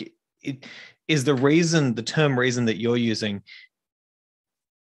is the term reason that you're using,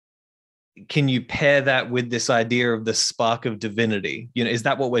 can you pair that with this idea of the spark of divinity? Is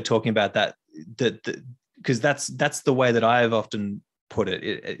that what we're talking about? That because that's the way that I've often put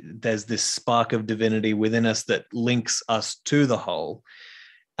it. There's this spark of divinity within us that links us to the whole,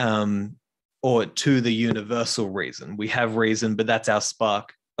 or to the universal reason. We have reason, but that's our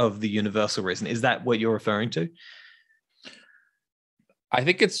spark of the universal reason. Is that what you're referring to? I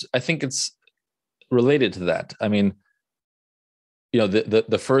think it's related to that. I mean,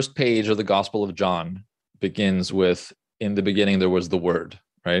 the first page of the Gospel of John begins with, in the beginning there was the Word,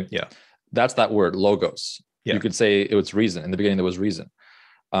 right? Yeah. That's that word, logos. Yeah. You could say it was reason. In the beginning, there was reason.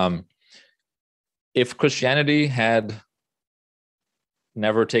 If Christianity had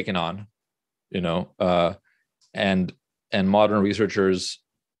never taken on, and modern researchers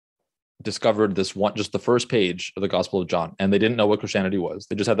discovered this one, just the first page of the Gospel of John, and they didn't know what Christianity was,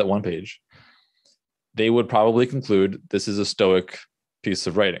 they just had that one page, they would probably conclude this is a Stoic piece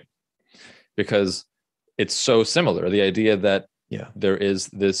of writing because it's so similar. The idea that there is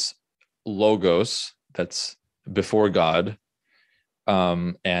this logos that's before God,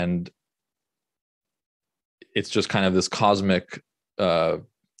 and it's just kind of this cosmic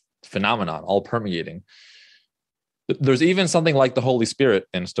phenomenon, all permeating. There's even something like the Holy Spirit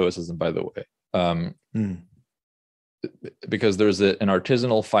in Stoicism, by the way, because there's an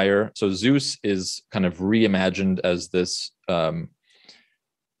artisanal fire. So Zeus is kind of reimagined as this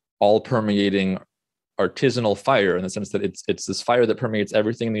all permeating artisanal fire, in the sense that it's this fire that permeates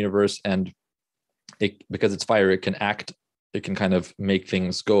everything in the universe, and because it's fire, it can kind of make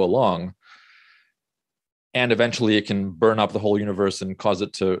things go along, and eventually it can burn up the whole universe and cause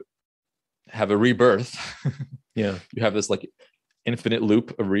it to have a rebirth. Yeah. You have this like infinite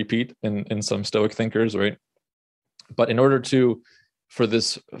loop of repeat in some Stoic thinkers, right? But in order for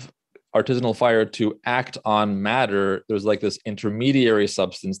this artisanal fire to act on matter, there's like this intermediary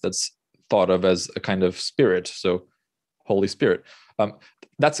substance that's thought of as a kind of spirit. So Holy Spirit.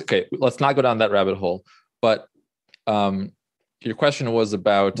 That's okay. Let's not go down that rabbit hole. But your question was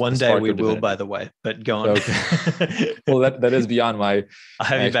about one day we will, by the way. But go on. Okay. Well, that is beyond my. I'll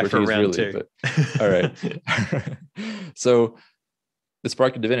have you back for round two. But, all right. So the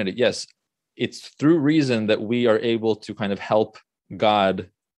spark of divinity, yes. it's through reason that we are able to kind of help God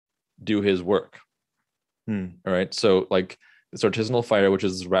do his work. All right. So like this artisanal fire, which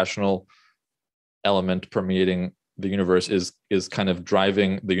is this rational element permeating the universe, is kind of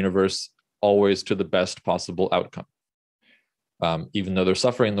driving the universe always to the best possible outcome. Even though there's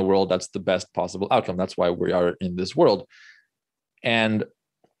suffering in the world, that's the best possible outcome. That's why we are in this world. And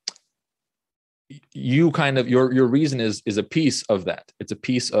you kind of, your reason is a piece of that. It's a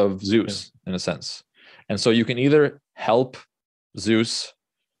piece of Zeus in a sense. And so you can either help Zeus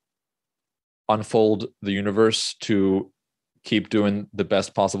unfold the universe to keep doing the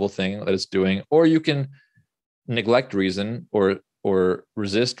best possible thing that it's doing, or you can neglect reason or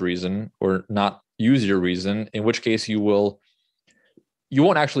resist reason or not use your reason, in which case you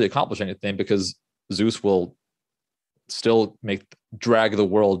won't actually accomplish anything, because Zeus will still drag the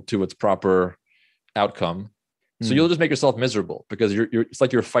world to its proper outcome. So you'll just make yourself miserable, because it's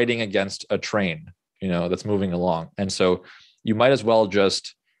like you're fighting against a train, that's moving along. And so you might as well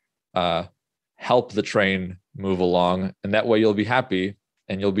just help the train move along, and that way you'll be happy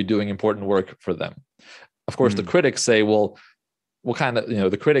and you'll be doing important work for them. Of course, the critics say,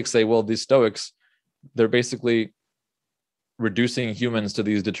 the critics say, well, these Stoics, they're basically reducing humans to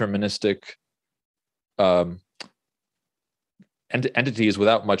these deterministic entities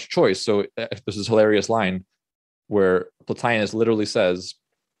without much choice. So there's this hilarious line where Plotinus literally says,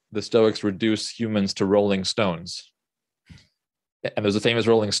 the Stoics reduce humans to rolling stones. And there's a famous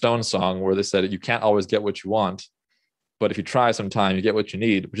Rolling Stones song where they said, you can't always get what you want, but if you try sometime, you get what you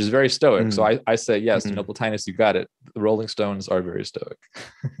need, which is very Stoic. So I say, yes, Plotinus, you got it. The Rolling Stones are very Stoic.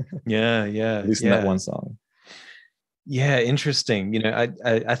 Yeah. At least in that one song. Yeah, interesting.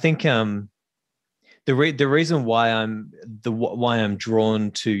 I think the reason why I'm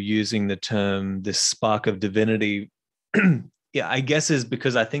drawn to using the term this spark of divinity, I guess, is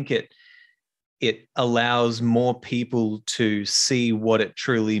because I think it allows more people to see what it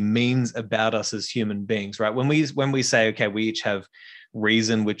truly means about us as human beings, right? When we say, okay, we each have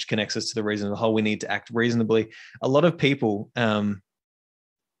reason, which connects us to the reason of the whole, we need to act reasonably. A lot of people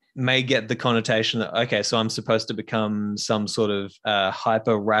may get the connotation that, okay, so I'm supposed to become some sort of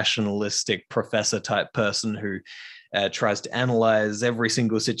hyper rationalistic professor type person who tries to analyze every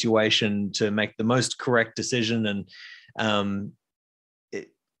single situation to make the most correct decision. And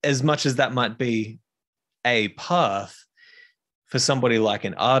as much as that might be a path for somebody like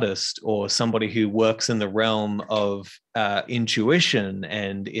an artist or somebody who works in the realm of intuition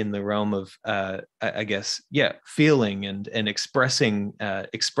and in the realm of, feeling and expressing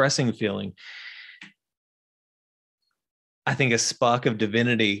feeling, I think a spark of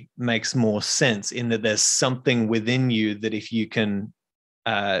divinity makes more sense, in that there's something within you that if you can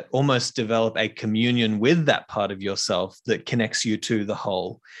almost develop a communion with that part of yourself that connects you to the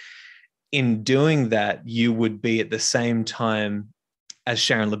whole. In doing that, you would be at the same time, as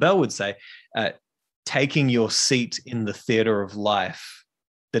Sharon Labelle would say, taking your seat in the theater of life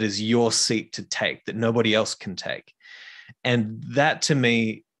that is your seat to take, that nobody else can take. And that to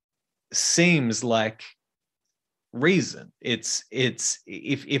me seems like reason. It's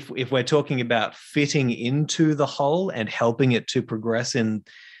if we're talking about fitting into the whole and helping it to progress in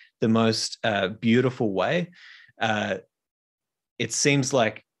the most beautiful way, it seems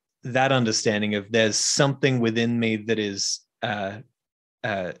like that understanding of there's something within me that is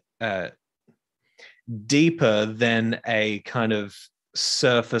deeper than a kind of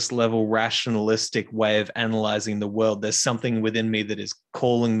surface level rationalistic way of analyzing the world. There's something within me that is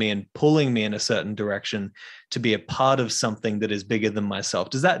calling me and pulling me in a certain direction to be a part of something that is bigger than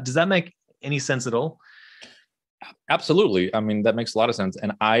myself. Does that make any sense at all? Absolutely. I mean, that makes a lot of sense.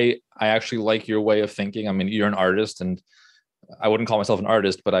 And I actually like your way of thinking. I mean, you're an artist, and I wouldn't call myself an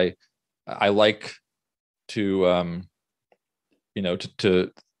artist, but I like to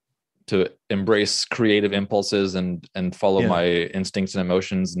to embrace creative impulses and follow my instincts and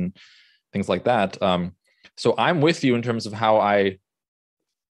emotions and things like that. So I'm with you in terms of how I,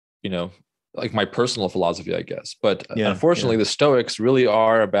 like my personal philosophy, I guess. But unfortunately, the Stoics really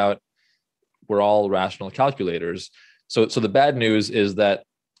are about, we're all rational calculators. So the bad news is that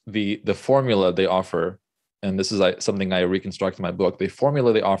the formula they offer, and this is something I reconstruct in my book, the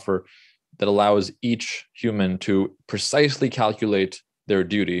formula they offer that allows each human to precisely calculate their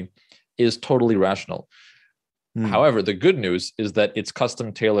duty is totally rational. However, the good news is that it's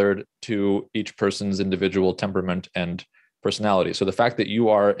custom tailored to each person's individual temperament and personality. So the fact that you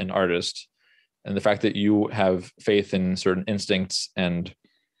are an artist and the fact that you have faith in certain instincts and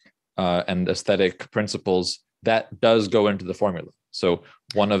aesthetic principles, that does go into the formula. So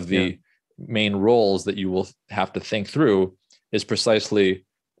one of the main roles that you will have to think through is precisely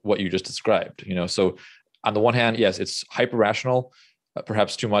what you just described. So on the one hand, yes, it's hyper rational,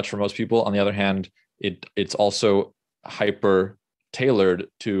 perhaps too much for most people. On the other hand, it's also hyper tailored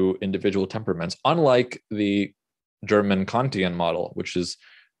to individual temperaments, unlike the German Kantian model, which is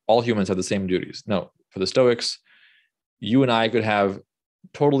all humans have the same duties. No, for the Stoics, you and I could have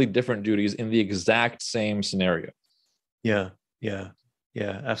totally different duties in the exact same scenario. Yeah,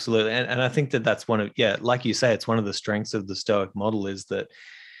 absolutely. And I think that's one of, like you say, it's one of the strengths of the Stoic model is that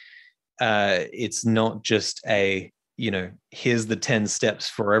it's not just here's the 10 steps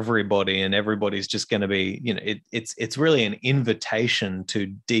for everybody and everybody's just going to be, it's really an invitation to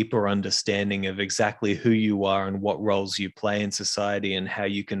deeper understanding of exactly who you are and what roles you play in society and how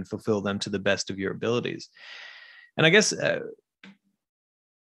you can fulfill them to the best of your abilities. And I guess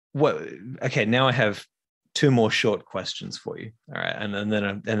now I have two more short questions for you. All right. And then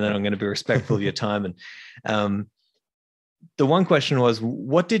I'm going to be respectful of your time. And the one question was,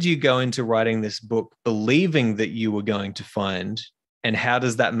 what did you go into writing this book believing that you were going to find? And how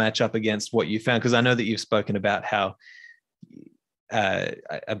does that match up against what you found? Because I know that you've spoken about how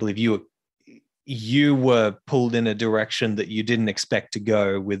I believe you were pulled in a direction that you didn't expect to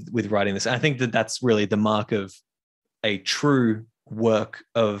go with writing this. And I think that that's really the mark of a true work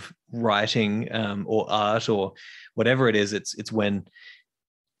of writing or art or whatever it is. It's when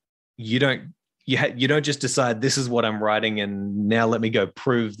you don't just decide this is what I'm writing and now let me go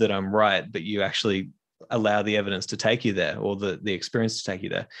prove that I'm right, but you actually allow the evidence to take you there, or the experience to take you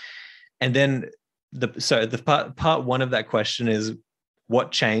there. And then the part one of that question is,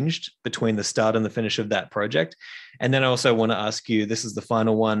 what changed between the start and the finish of that project? And then I also want to ask you, this is the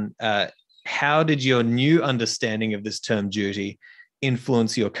final one, how did your new understanding of this term duty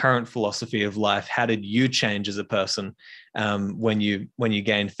influence your current philosophy of life? How did you change as a person when you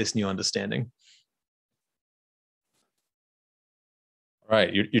gained this new understanding? All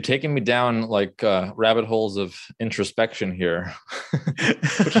right, you're taking me down like rabbit holes of introspection here.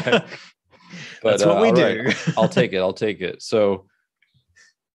 That's what we do. Right, I'll take it. So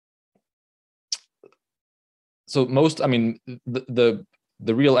most, I mean, the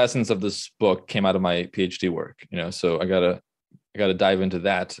real essence of this book came out of my PhD work, so I gotta dive into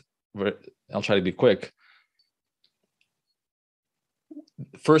that. I'll try to be quick.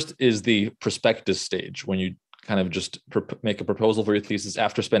 First is the prospectus stage, when you kind of just make a proposal for your thesis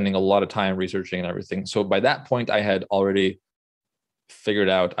after spending a lot of time researching and everything. So by that point, I had already figured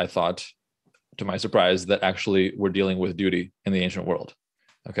out, I thought, to my surprise, that actually we're dealing with duty in the ancient world.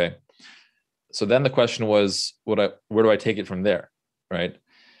 Okay. So then the question was, where do I take it from there? Right.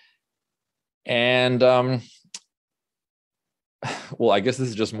 And well, I guess this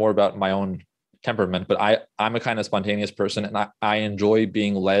is just more about my own temperament, but I'm a kind of spontaneous person, and I enjoy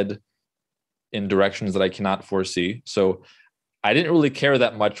being led in directions that I cannot foresee. So I didn't really care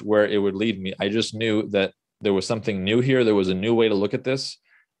that much where it would lead me. I just knew that there was something new here. There was a new way to look at this.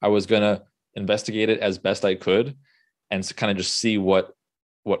 I was going to investigate it as best I could and kind of just see what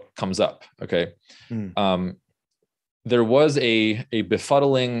comes up. Okay. There was a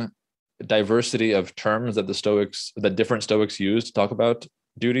befuddling diversity of terms that different Stoics used to talk about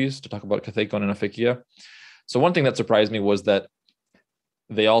duties, to talk about kathekon and aphikia. So one thing that surprised me was that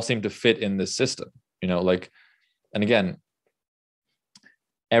they all seem to fit in this system, and again,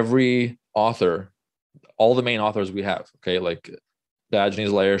 every author, all the main authors we have, okay, like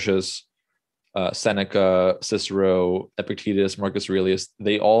Diogenes Laertius, Seneca, Cicero, Epictetus, Marcus Aurelius,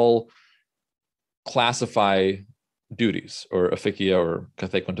 they all classify duties, or aphikia or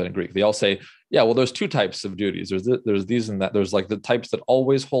kathekon in Greek. They all say, yeah, well, there's two types of duties. There's these and that. There's like the types that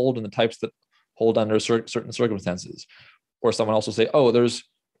always hold and the types that hold under certain circumstances. Or someone else will say, oh, there's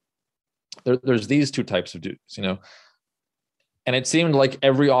these two types of duties, And it seemed like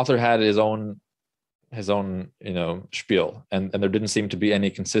every author had his own spiel, and there didn't seem to be any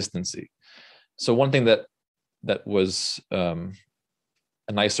consistency. So one thing that was a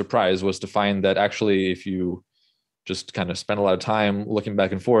nice surprise was to find that actually, if you just kind of spend a lot of time looking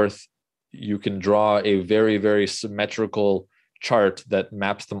back and forth, you can draw a very, very symmetrical chart that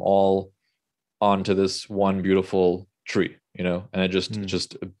maps them all onto this one beautiful tree, and it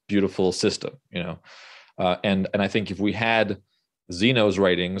just a beautiful system, and I think if we had Zeno's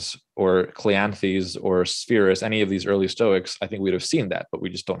writings or Cleanthes or Spherus, any of these early Stoics, I think we'd have seen that, but we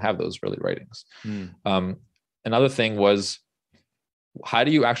just don't have those early writings. Another thing was, how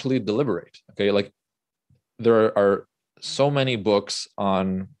do you actually deliberate? Okay, like there are so many books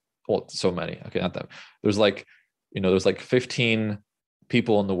on, well, so many, okay, not that. There's like 15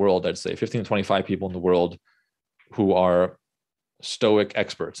 people in the world, I'd say 15 to 25 people in the world who are Stoic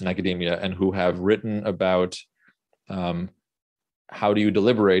experts in academia and who have written about how do you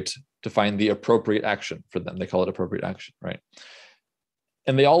deliberate to find the appropriate action for them? They call it appropriate action, right?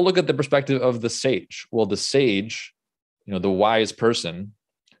 And they all look at the perspective of the sage. Well, the sage, the wise person,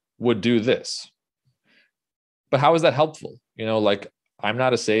 would do this. But how is that helpful? Like, I'm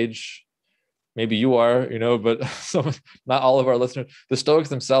not a sage. Maybe you are, but not all of our listeners. The Stoics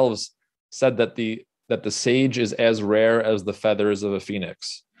themselves said that the sage is as rare as the feathers of a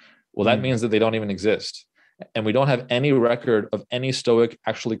phoenix. Well, that means that they don't even exist. And we don't have any record of any Stoic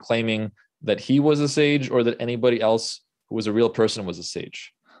actually claiming that he was a sage or that anybody else who was a real person was a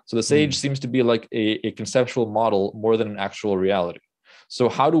sage. So the sage seems to be like a conceptual model more than an actual reality. So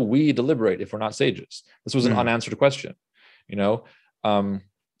how do we deliberate if we're not sages? This was an unanswered question,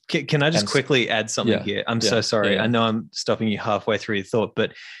 Can I just quickly add something here? I'm so sorry. I know I'm stopping you halfway through your thought,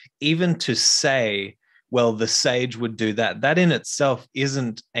 but even to say, well, the sage would do that, that in itself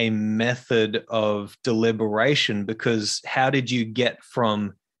isn't a method of deliberation, because how did you get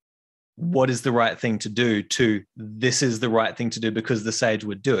from what is the right thing to do to this is the right thing to do because the sage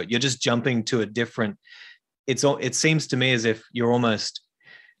would do it? You're just jumping to a different, it seems to me as if you're almost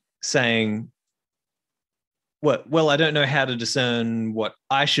saying, well, I don't know how to discern what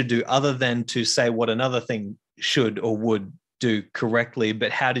I should do other than to say what another thing should or would do correctly.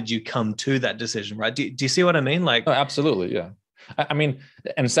 But how did you come to that decision, right? Do you see what I mean? Like, oh, absolutely, yeah. I mean,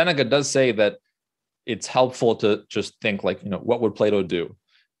 and Seneca does say that it's helpful to just think like, what would Plato do?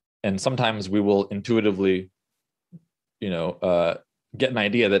 And sometimes we will intuitively, get an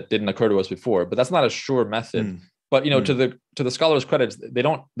idea that didn't occur to us before, but that's not a sure method. But to the scholars' credits, they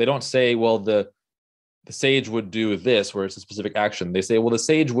don't say, well, the sage would do this, where it's a specific action. They say, well, the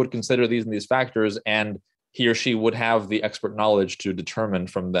sage would consider these and these factors, and he or she would have the expert knowledge to determine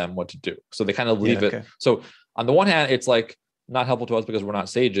from them what to do. So they kind of leave it. So on the one hand, it's like not helpful to us because we're not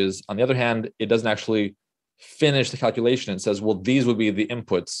sages. On the other hand, it doesn't actually finish the calculation. It says, well, these would be the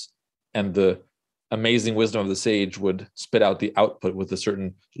inputs, and the amazing wisdom of the sage would spit out the output with a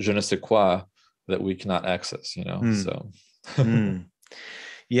certain je ne sais quoi that we cannot access, so.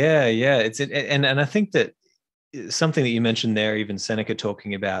 Yeah. And I think that something that you mentioned there, even Seneca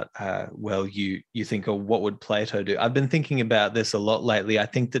talking about, well, you think, oh, what would Plato do? I've been thinking about this a lot lately. I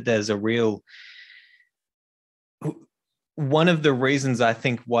think that there's one of the reasons I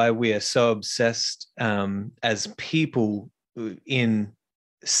think why we are so obsessed as people in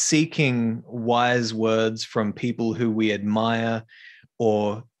seeking wise words from people who we admire,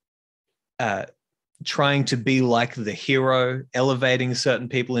 or trying to be like the hero, elevating certain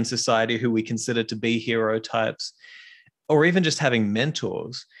people in society who we consider to be hero types, or even just having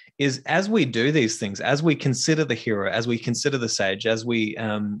mentors, is as we do these things, as we consider the hero, as we consider the sage, as we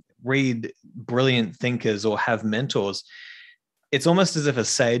read brilliant thinkers or have mentors, it's almost as if a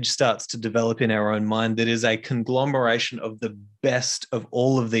sage starts to develop in our own mind that is a conglomeration of the best of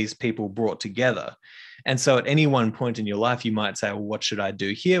all of these people brought together. And so at any one point in your life, you might say, well, what should I do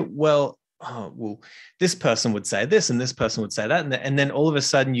here? Well, this person would say this and this person would say that. And then all of a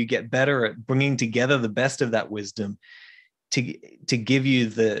sudden you get better at bringing together the best of that wisdom to give you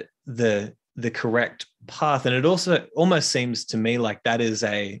the correct path. And it also almost seems to me like that is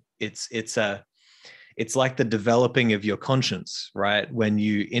it's like the developing of your conscience, right? When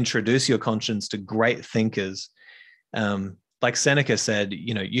you introduce your conscience to great thinkers, like Seneca said,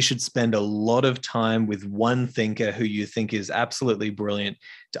 you should spend a lot of time with one thinker who you think is absolutely brilliant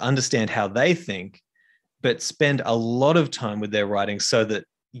to understand how they think, but spend a lot of time with their writings so that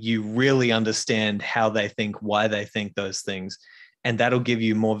you really understand how they think, why they think those things. And that'll give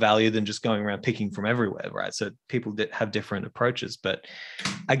you more value than just going around picking from everywhere, right? So people have different approaches. But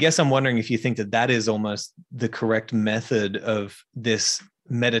I guess I'm wondering if you think that is almost the correct method of this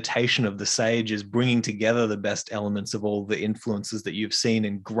meditation of the sage, is bringing together the best elements of all the influences that you've seen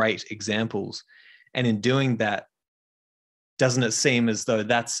in great examples. And in doing that, doesn't it seem as though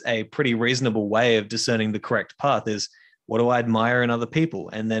that's a pretty reasonable way of discerning the correct path? Is what do I admire in other people?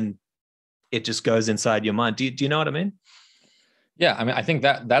 And then it just goes inside your mind. Do you know what I mean? Yeah, I mean, I think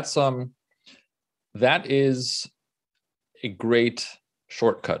that is a great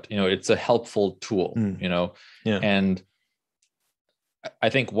shortcut. It's a helpful tool. And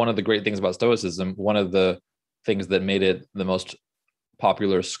I think one of the great things about Stoicism, one of the things that made it the most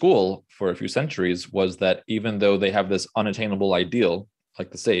popular school for a few centuries, was that even though they have this unattainable ideal,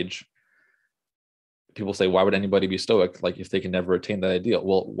 like the sage, people say, why would anybody be Stoic? Like, if they can never attain that ideal?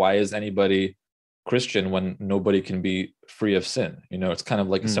 Well, why is anybody Christian when nobody can be free of sin? It's kind of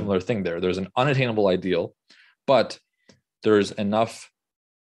like a similar thing there. There's an unattainable ideal, but there's enough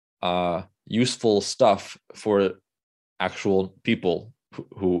useful stuff for actual people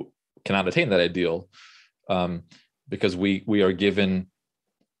who cannot attain that ideal, because we are given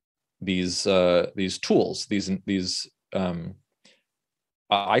these tools, these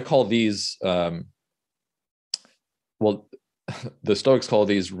I call these well, the Stoics call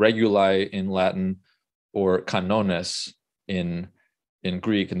these reguli in Latin, or canones in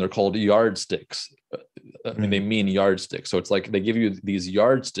Greek, and they're called yardsticks. I mean, they mean yardsticks. So it's like they give you these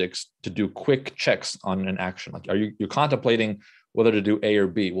yardsticks to do quick checks on an action. Like, you're contemplating whether to do A or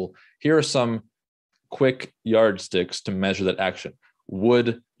B? Well, here are some quick yardsticks to measure that action.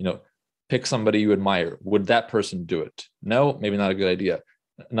 Would, pick somebody you admire. Would that person do it? No, maybe not a good idea.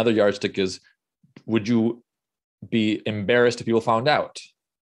 Another yardstick is, would you be embarrassed if people found out?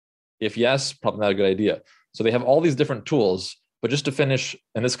 If yes, probably not a good idea. So they have all these different tools. But just to finish,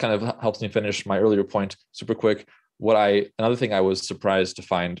 and this kind of helps me finish my earlier point super quick, another thing I was surprised to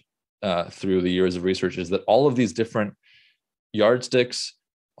find through the years of research is that all of these different yardsticks,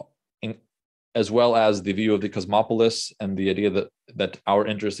 as well as the view of the cosmopolis and the idea that our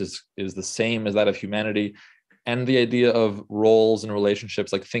interest is the same as that of humanity, and the idea of roles and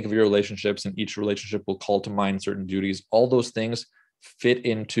relationships, like think of your relationships, and each relationship will call to mind certain duties. All those things fit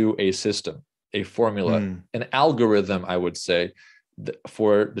into a system, a formula, an algorithm, I would say,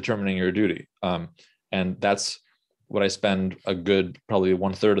 for determining your duty. And that's what I spend a good, probably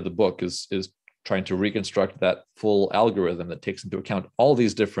 1/3 of the book is trying to reconstruct that full algorithm that takes into account all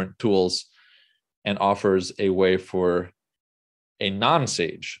these different tools and offers a way for a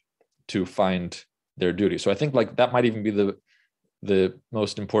non-sage to find their duty. So I think like that might even be the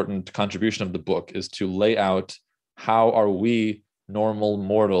most important contribution of the book, is to lay out how are we normal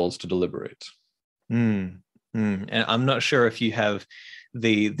mortals to deliberate. And I'm not sure if you have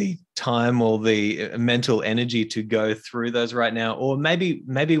the time or the mental energy to go through those right now, or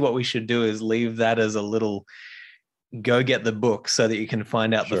maybe what we should do is leave that as a little go get the book so that you can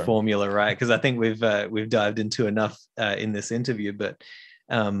find out the formula, right? Because I think we've dived into enough in this interview, but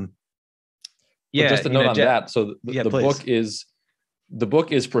just a note on that. So the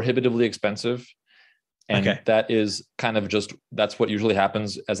book is prohibitively expensive. And that is kind of that's what usually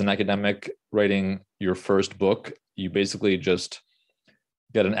happens as an academic writing your first book. You basically just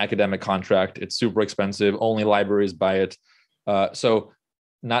get an academic contract. It's super expensive. Only libraries buy it. So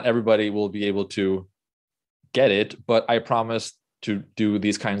not everybody will be able to get it, but I promise to do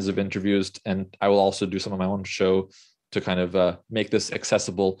these kinds of interviews, and I will also do some of my own show to kind of make this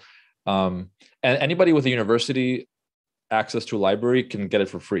accessible. And anybody with a university access to a library can get it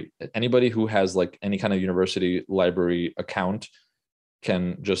for free. Anybody who has like any kind of university library account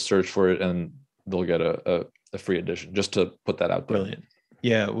can just search for it and they'll get a free edition, just to put that out there. Brilliant.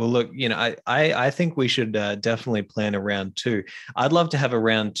 Yeah. Well, look, I think we should definitely plan a round 2. I'd love to have a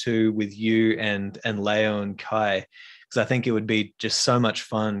round 2 with you and Leo and Kai, because I think it would be just so much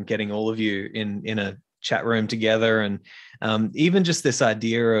fun getting all of you in a chat room together. And even just this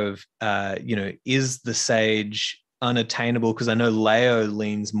idea of, is the sage unattainable? Because I know Leo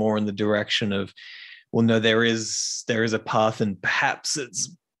leans more in the direction of, well, no, there is a path, and perhaps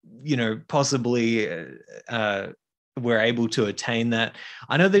it's, possibly we're able to attain that.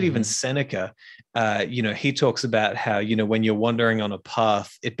 I know that even Seneca, he talks about how, when you're wandering on a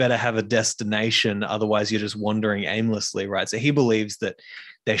path, it better have a destination. Otherwise you're just wandering aimlessly, right? So he believes that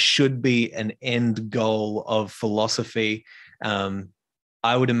there should be an end goal of philosophy.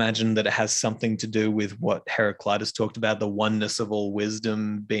 I would imagine that it has something to do with what Heraclitus talked about, the oneness of all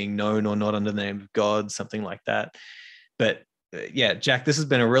wisdom being known or not under the name of God, something like that. But yeah, Jack, this has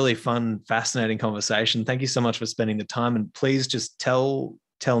been a really fun, fascinating conversation. Thank you so much for spending the time. And please just tell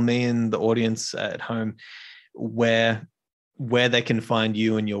me and the audience at home where they can find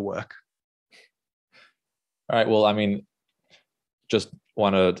you and your work. All right. Well, I mean, just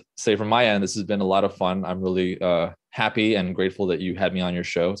want to say from my end, this has been a lot of fun. I'm really happy and grateful that you had me on your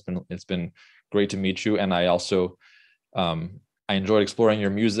show. It's been great to meet you. And I also, I enjoyed exploring your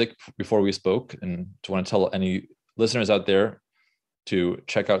music before we spoke, and to want to tell any listeners out there to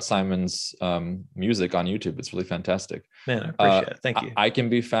check out Simon's music on YouTube. It's really fantastic. Man, I appreciate it. Thank you. I can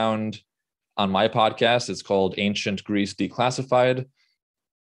be found on my podcast. It's called Ancient Greece Declassified,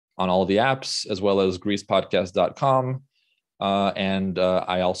 on all the apps, as well as greacepodcast.com. And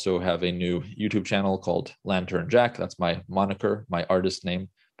I also have a new YouTube channel called Lantern Jack. That's my moniker, my artist name.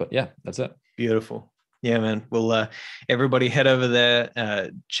 But yeah, that's it. Beautiful. Yeah, man. Well, everybody head over there,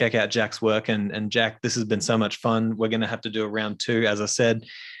 check out Jack's work. And Jack, this has been so much fun. We're going to have to do a round 2, as I said.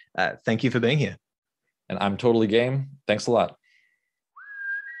 Thank you for being here. And I'm totally game. Thanks a lot.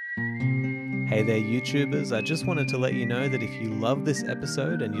 Hey there, YouTubers. I just wanted to let you know that if you love this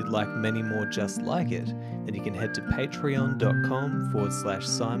episode and you'd like many more just like it, then you can head to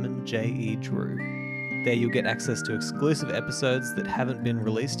patreon.com/Simon J.E. Drew. There you'll get access to exclusive episodes that haven't been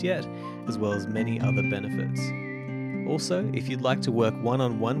released yet, as well as many other benefits. Also, if you'd like to work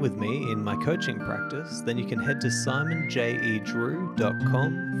one-on-one with me in my coaching practice, then you can head to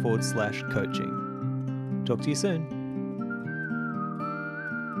simonjedrew.com/coaching. Talk to you soon.